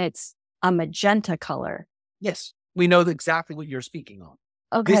 and it's a magenta color. Yes, we know exactly what you're speaking on.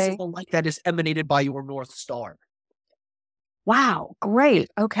 Okay. This is the light that is emanated by your North Star. Wow, great.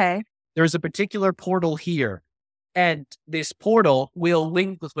 Okay. There's a particular portal here, and this portal will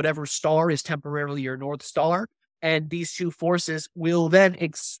link with whatever star is temporarily your North Star, and these two forces will then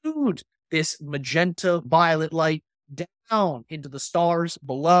exude this magenta violet light down into the stars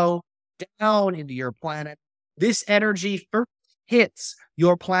below, down into your planet. This energy first hits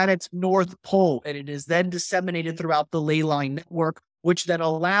your planet's North Pole, and it is then disseminated throughout the ley line network, which then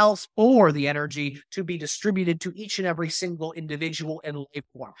allows for the energy to be distributed to each and every single individual and life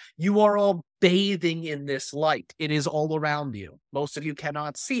form. You are all bathing in this light. It is all around you. Most of you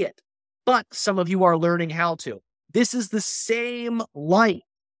cannot see it, but some of you are learning how to. This is the same light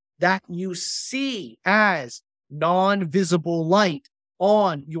that you see as non-visible light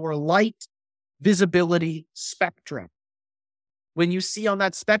on your light visibility spectrum. When you see on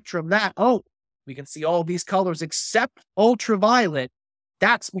that spectrum that, we can see all these colors except ultraviolet,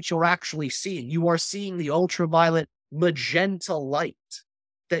 that's what you're actually seeing. You are seeing the ultraviolet magenta light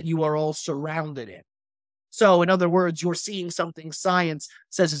that you are all surrounded in. So in other words, you're seeing something science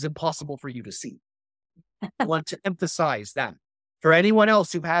says is impossible for you to see. I want to emphasize that. For anyone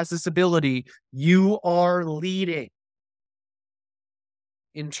else who has this ability, you are leading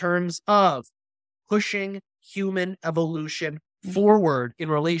in terms of pushing human evolution forward in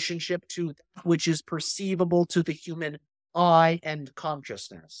relationship to that which is perceivable to the human eye and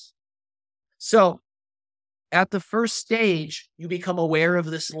consciousness. So, at the first stage, you become aware of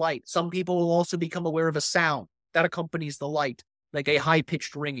this light. Some people will also become aware of a sound that accompanies the light, like a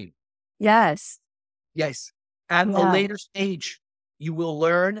high-pitched ringing. Yes. Yes. At a later stage, you will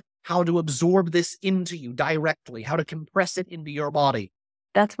learn how to absorb this into you directly, how to compress it into your body.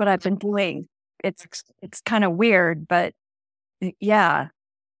 That's what I've been doing. It's kind of weird, but yeah.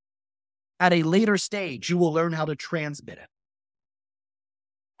 At a later stage, you will learn how to transmit it.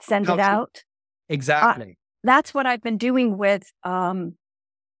 Send it out? Exactly. That's what I've been doing with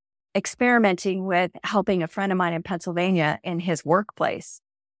experimenting with helping a friend of mine in Pennsylvania in his workplace,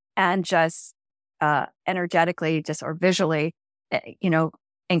 and just energetically or visually,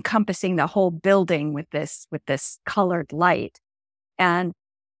 encompassing the whole building with this colored light. And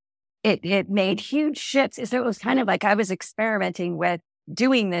it made huge shifts. So it was kind of like I was experimenting with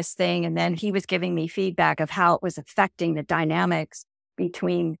doing this thing, and then he was giving me feedback of how it was affecting the dynamics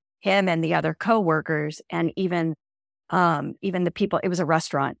between him and the other coworkers, and even the people. It was a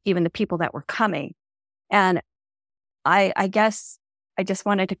restaurant. Even the people that were coming, And I guess I just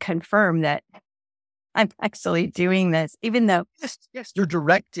wanted to confirm that I'm actually doing this, even though Yes, you're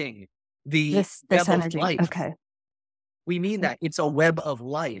directing the this web of energy. life. Okay. We mean that it's a web of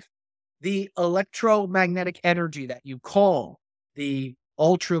life. The electromagnetic energy that you call the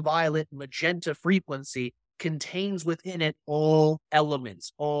ultraviolet magenta frequency contains within it all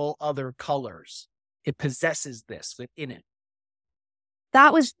elements, all other colors. It possesses this within it.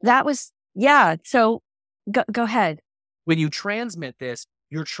 That was, yeah. So go ahead. When you transmit this,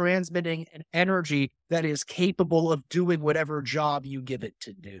 you're transmitting an energy that is capable of doing whatever job you give it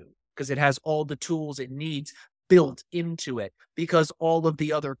to do, because it has all the tools it needs built into it, because all of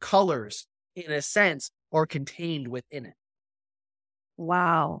the other colors, in a sense, are contained within it.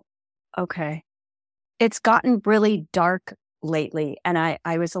 Wow. Okay. It's gotten really dark lately, and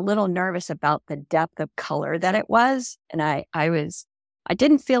I was a little nervous about the depth of color that it was. And I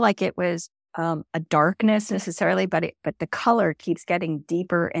didn't feel like it was a darkness necessarily, but the color keeps getting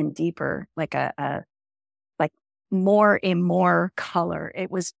deeper and deeper, like like more and more color.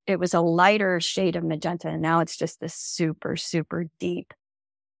 It was a lighter shade of magenta, and now it's just this super, super deep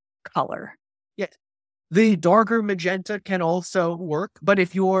color. Yes. The darker magenta can also work, but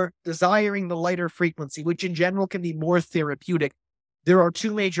if you're desiring the lighter frequency, which in general can be more therapeutic, there are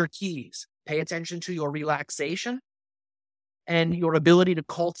two major keys. Pay attention to your relaxation and your ability to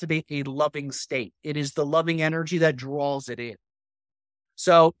cultivate a loving state. It is the loving energy that draws it in.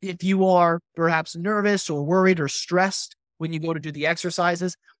 So if you are perhaps nervous or worried or stressed when you go to do the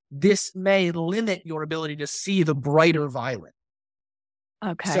exercises, this may limit your ability to see the brighter violet.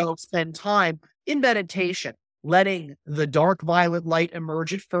 Okay. So spend time in meditation, letting the dark violet light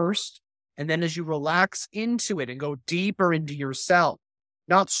emerge at first. And then as you relax into it and go deeper into yourself,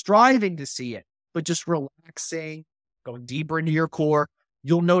 not striving to see it, but just relaxing, going deeper into your core,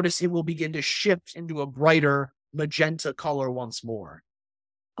 you'll notice it will begin to shift into a brighter magenta color once more.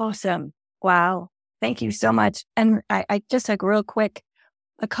 Awesome. Wow. Thank you so much. And I just like real quick,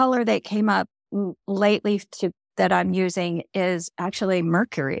 the color that came up lately that I'm using is actually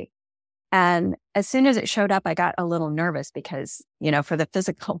mercury. And as soon as it showed up, I got a little nervous because, for the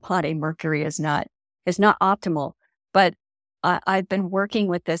physical body, mercury is not optimal. But I've been working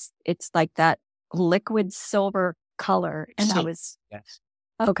with this. It's like that liquid silver color. And yes.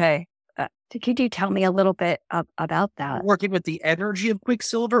 Okay. Could you tell me a little bit about that? You're working with the energy of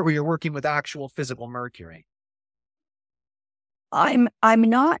quicksilver, or you're working with actual physical mercury? I'm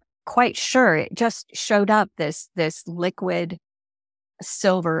not quite sure. It just showed up, this liquid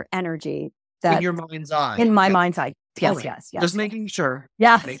silver energy that in your mind's eye. In my mind's eye. Yes, right. yes. Just making sure.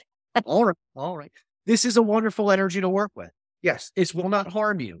 Yes. All right. This is a wonderful energy to work with. Yes, this will not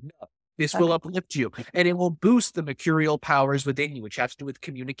harm you. No. This will uplift you, and it will boost the mercurial powers within you, which has to do with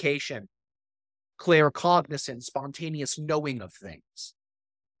communication, claircognizance, spontaneous knowing of things.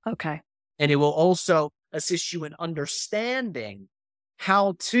 Okay. And it will also assist you in understanding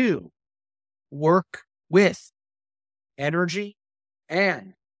how to work with energy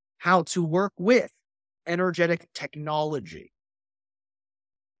and how to work with energetic technology.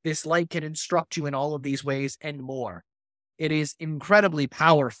 This light can instruct you in all of these ways and more. It is incredibly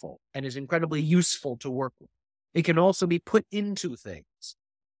powerful and is incredibly useful to work with. It can also be put into things.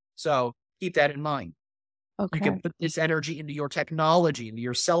 So keep that in mind. Okay. You can put this energy into your technology, into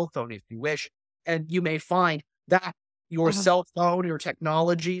your cell phone if you wish. And you may find that your cell phone, your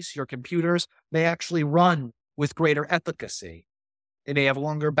technologies, your computers may actually run with greater efficacy. They may have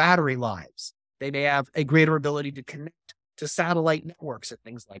longer battery lives. They may have a greater ability to connect to satellite networks and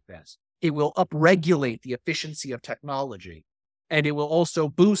things like this. It will upregulate the efficiency of technology, and it will also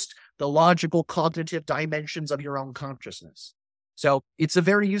boost the logical cognitive dimensions of your own consciousness. So it's a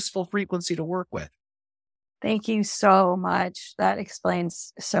very useful frequency to work with. Thank you so much. That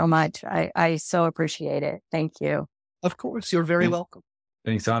explains so much. I so appreciate it. Thank you. Of course, you're very welcome.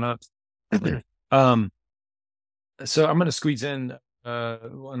 Thanks, Anna. So I'm going to squeeze in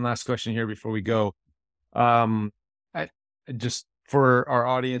one last question here before we go. Just for our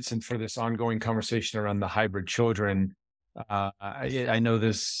audience and for this ongoing conversation around the hybrid children, I know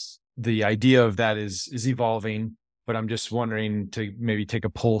the idea of that is evolving, but I'm just wondering to maybe take a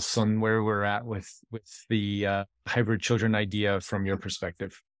pulse on where we're at with the hybrid children idea from your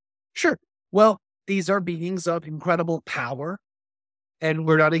perspective. Sure. Well, these are beings of incredible power, and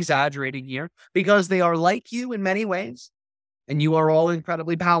we're not exaggerating here, because they are like you in many ways, and you are all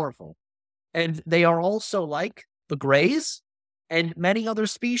incredibly powerful. And they are also like the Greys and many other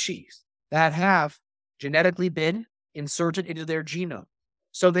species that have genetically been inserted into their genome.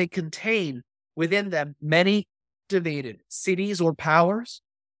 So they contain within them many activated cities or powers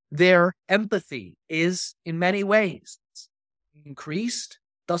Their empathy is in many ways increased,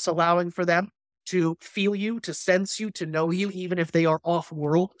 thus allowing for them to feel you, to sense you, to know you, even if they are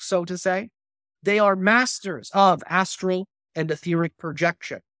off-world, so to say. They are masters of astral and etheric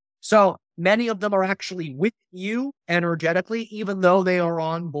projection. So many of them are actually with you energetically, even though they are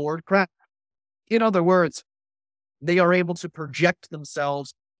on board craft. In other words, they are able to project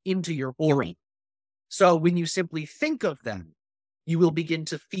themselves into your aura. So when you simply think of them, you will begin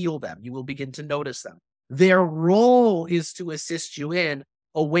to feel them. You will begin to notice them. Their role is to assist you in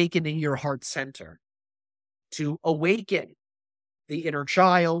awakening your heart center, to awaken the inner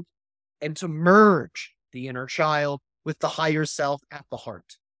child, and to merge the inner child with the higher self at the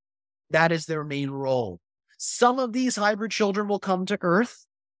heart. That is their main role. Some of these hybrid children will come to Earth.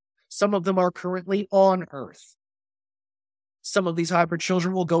 Some of them are currently on Earth. Some of these hybrid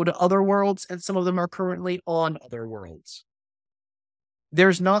children will go to other worlds, and some of them are currently on other worlds.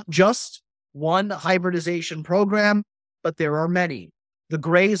 There's not just one hybridization program, but there are many. The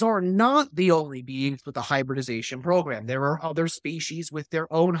Greys are not the only beings with a hybridization program. There are other species with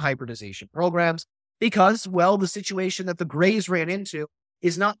their own hybridization programs because, well, the situation that the Greys ran into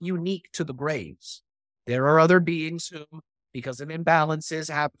is not unique to the Greys. There are other beings who, because of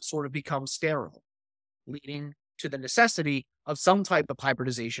imbalances, have sort of become sterile, leading to the necessity of some type of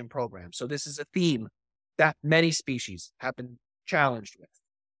hybridization program. So this is a theme that many species have been challenged with.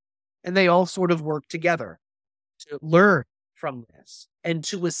 And they all sort of work together to learn from this and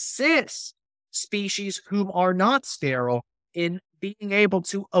to assist species whom are not sterile in being able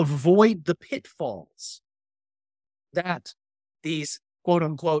to avoid the pitfalls that these quote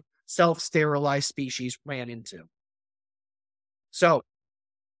unquote self-sterilized species ran into. So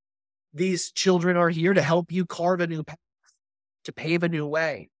these children are here to help you carve a new path, to pave a new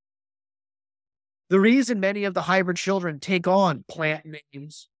way. The reason many of the hybrid children take on plant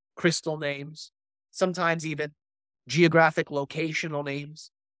names, crystal names, sometimes even geographic locational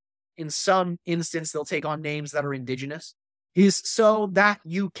names, in some instance they'll take on names that are indigenous, is so that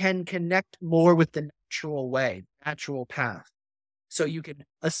you can connect more with the natural way, natural path. So you can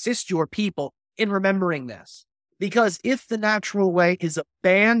assist your people in remembering this. Because if the natural way is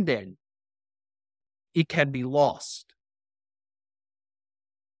abandoned, it can be lost.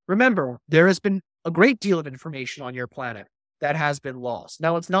 Remember, there has been a great deal of information on your planet that has been lost.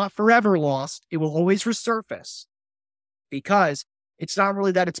 Now, it's not forever lost. It will always resurface because it's not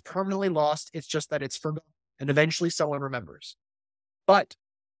really that it's permanently lost. It's just that it's forgotten and eventually someone remembers. But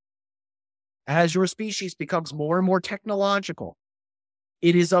as your species becomes more and more technological,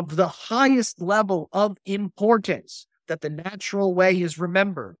 it is of the highest level of importance that the natural way is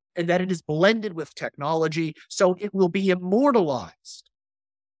remembered and that it is blended with technology so it will be immortalized,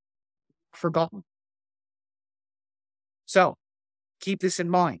 forgotten. So keep this in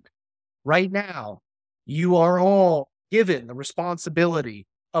mind. Right now, you are all given the responsibility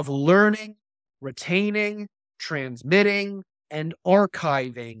of learning, retaining, transmitting, and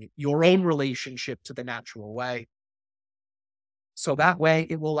archiving your own relationship to the natural way. So that way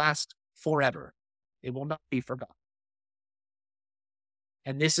it will last forever. It will not be forgotten.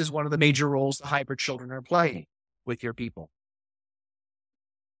 And this is one of the major roles the hybrid children are playing with your people.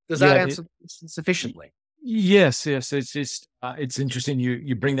 Does that answer sufficiently? Yes. It's just, it's interesting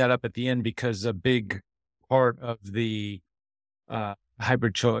you bring that up at the end because a big part of the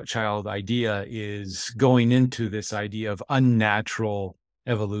hybrid child idea is going into this idea of unnatural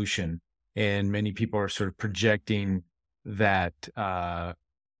evolution. And many people are sort of projecting that the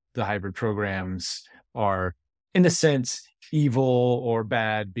hybrid programs are, in a sense, evil or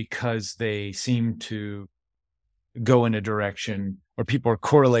bad because they seem to go in a direction, or people are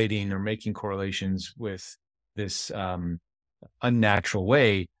correlating or making correlations with this unnatural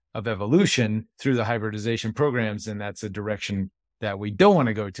way of evolution through the hybridization programs, and that's a direction that we don't want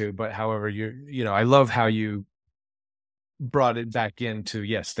to go to. But however, I love how you brought it back into,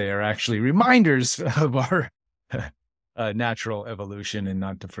 yes, they are actually reminders of our natural evolution, and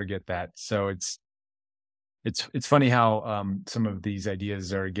not to forget that. So it's funny how some of these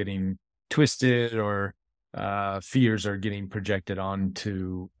ideas are getting twisted, or fears are getting projected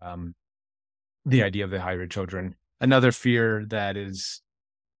onto the idea of the hybrid children. Another fear that is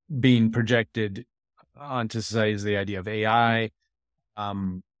being projected onto society is the idea of AI.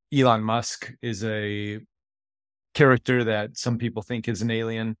 Elon Musk is a character that some people think is an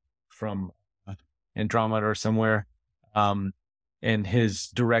alien from Andromeda or somewhere. And his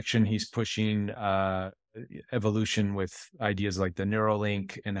direction, he's pushing evolution with ideas like the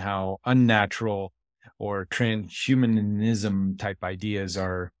Neuralink, and how unnatural or transhumanism type ideas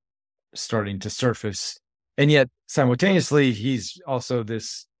are starting to surface. And yet simultaneously, he's also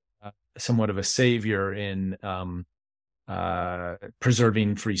this somewhat of a savior in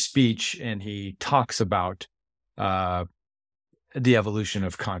preserving free speech, and he talks about the evolution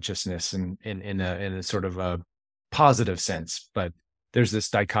of consciousness in a sort of a positive sense. But there's this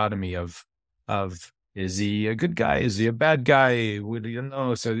dichotomy of is he a good guy? Is he a bad guy? Would you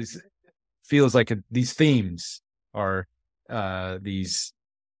know? So this feels like these themes are these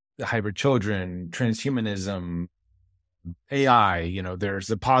hybrid children, transhumanism, AI. There's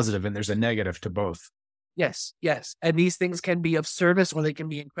a positive and there's a negative to both. Yes, yes. And these things can be of service or they can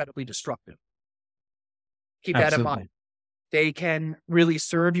be incredibly destructive. Keep that in mind. They can really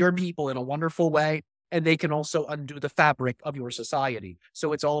serve your people in a wonderful way, and they can also undo the fabric of your society.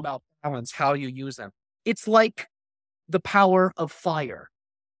 So it's all about balance, how you use them. It's like the power of fire,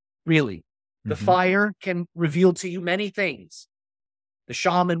 really. The fire can reveal to you many things. The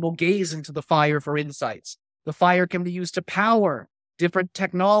shaman will gaze into the fire for insights. The fire can be used to power different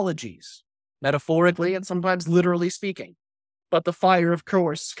technologies, metaphorically and sometimes literally speaking. But the fire, of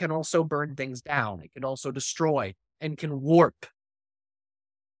course, can also burn things down. It can also destroy and can warp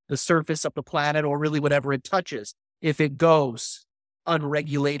the surface of the planet, or really whatever it touches, if it goes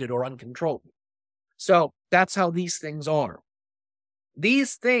unregulated or uncontrolled. So that's how these things are.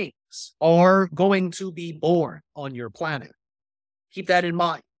 These things are going to be born on your planet. Keep that in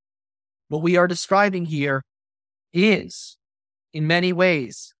mind. What we are describing here is, in many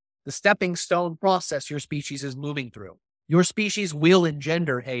ways, the stepping stone process your species is moving through. Your species will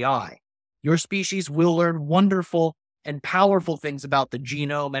engender AI. Your species will learn wonderful and powerful things about the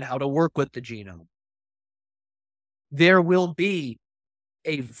genome and how to work with the genome. There will be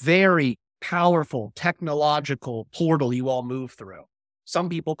a very powerful technological portal you all move through. Some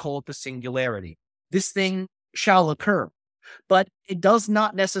people call it the singularity. This thing shall occur, but it does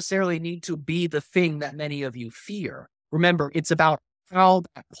not necessarily need to be the thing that many of you fear. Remember, it's about how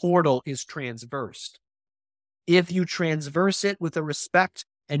that portal is transversed. If you transverse it with a respect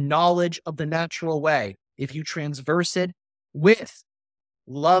and knowledge of the natural way, if you transverse it with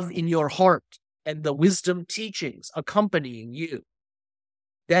love in your heart and the wisdom teachings accompanying you,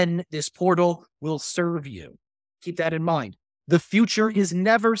 then this portal will serve you. Keep that in mind. The future is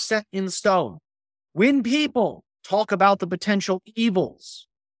never set in stone. When people talk about the potential evils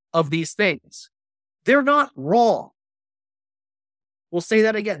of these things, they're not wrong. We'll say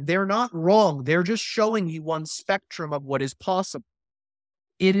that again. They're not wrong. They're just showing you one spectrum of what is possible.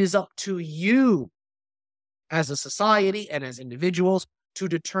 It is up to you as a society and as individuals to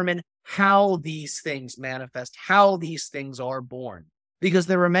determine how these things manifest, how these things are born. Because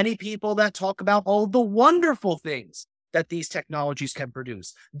there are many people that talk about all the wonderful things that these technologies can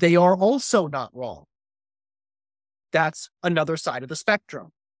produce. They are also not wrong. That's another side of the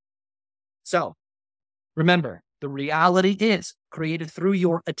spectrum. So remember, the reality is created through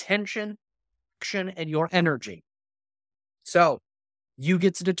your attention, action, and your energy. So you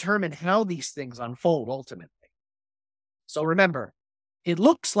get to determine how these things unfold ultimately. So remember, it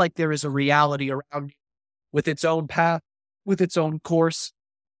looks like there is a reality around you with its own path, with its own course,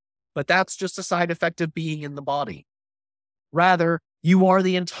 but that's just a side effect of being in the body. Rather, you are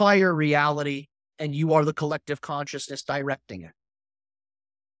the entire reality and you are the collective consciousness directing it.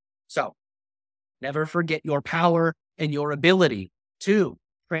 So never forget your power and your ability to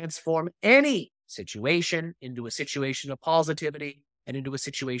transform any situation into a situation of positivity and into a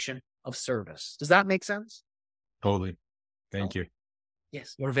situation of service. Does that make sense? Totally. Thank you.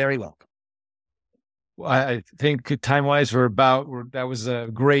 Yes, you're very welcome. Well, I think time-wise, that was a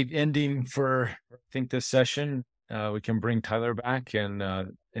great ending for, I think, this session. We can bring Tyler back,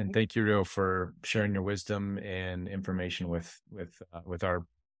 and thank you, Ryo, for sharing your wisdom and information with our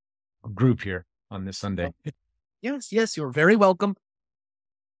group here on this Sunday. Yes, you're very welcome.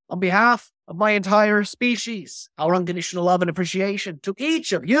 On behalf of my entire species, our unconditional love and appreciation to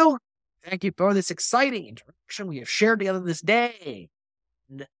each of you. Thank you for this exciting interaction we have shared together this day.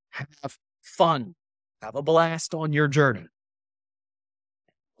 And have fun. Have a blast on your journey. I'll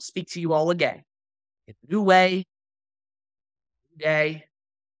speak to you all again in a new way, new day,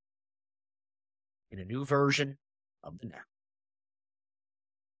 in a new version of the now.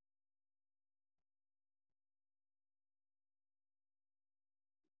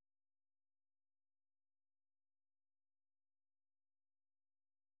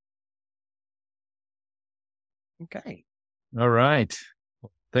 Okay. All right.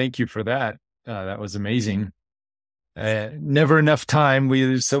 Thank you for that. That was amazing. Never enough time.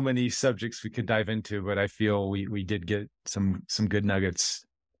 There's so many subjects we could dive into, but I feel we did get some good nuggets.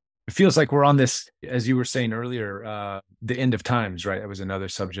 It feels like we're on this, as you were saying earlier, the end of times, right? That was another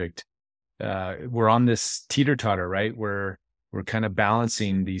subject. We're on this teeter-totter, right? Where we're kind of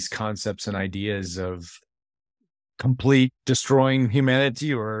balancing these concepts and ideas of complete destroying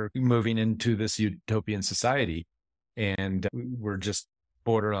humanity or moving into this utopian society. And we're just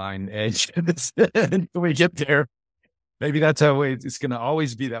borderline edge until we get there. Maybe that's how it's going to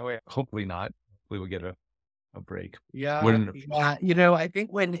always be that way. Hopefully not. Hopefully we'll get a break. Yeah. I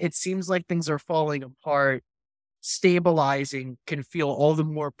think when it seems like things are falling apart, stabilizing can feel all the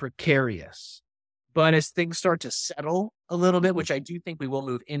more precarious. But as things start to settle a little bit, which I do think we will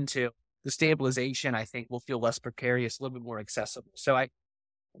move into, the stabilization, I think, will feel less precarious, a little bit more accessible. So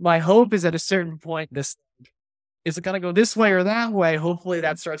my hope is at a certain point, is it going to go this way or that way? Hopefully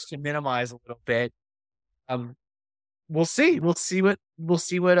that starts to minimize a little bit. We'll see. We'll see what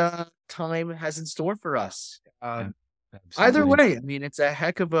time has in store for us. Either way, I mean, it's a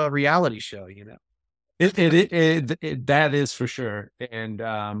heck of a reality show, It that is for sure,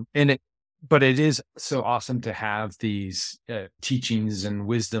 but it is so awesome to have these teachings and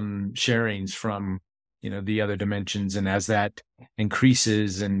wisdom sharings from the other dimensions, and as that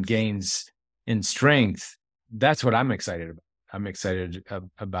increases and gains in strength, that's what I'm excited about. I'm excited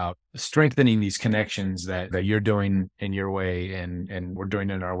about strengthening these connections that you're doing in your way and we're doing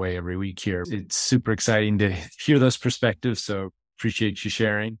in our way every week here. It's super exciting to hear those perspectives. So appreciate you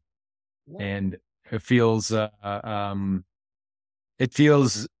sharing. And it feels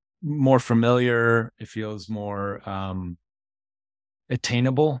more familiar. It feels more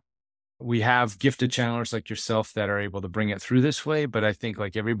attainable. We have gifted channelers like yourself that are able to bring it through this way. But I think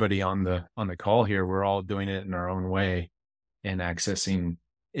like everybody on the call here, we're all doing it in our own way and accessing,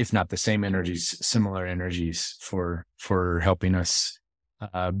 if not the same energies, similar energies for helping us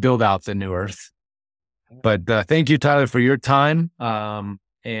build out the new earth. But thank you, Tyler, for your time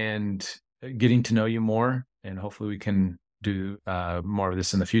and getting to know you more. And hopefully we can do more of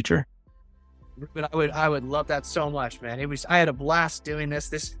this in the future. But I would love that so much, man. I had a blast doing this.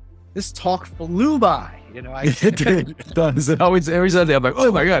 This talk flew by, It does. It always, every Sunday I'm like,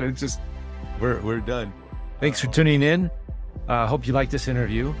 oh my God, it's just, we're done. Thanks for tuning in. Hope you like this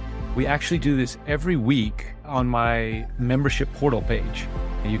interview. We actually do this every week on my membership portal page.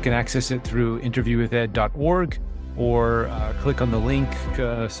 And you can access it through interviewwithed.org or click on the link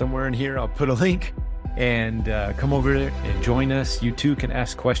somewhere in here. I'll put a link and come over and join us. You too can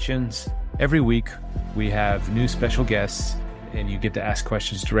ask questions. Every week we have new special guests and you get to ask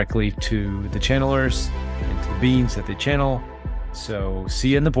questions directly to the channelers and to the beings that they channel. So see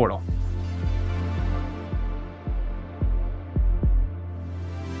you in the portal.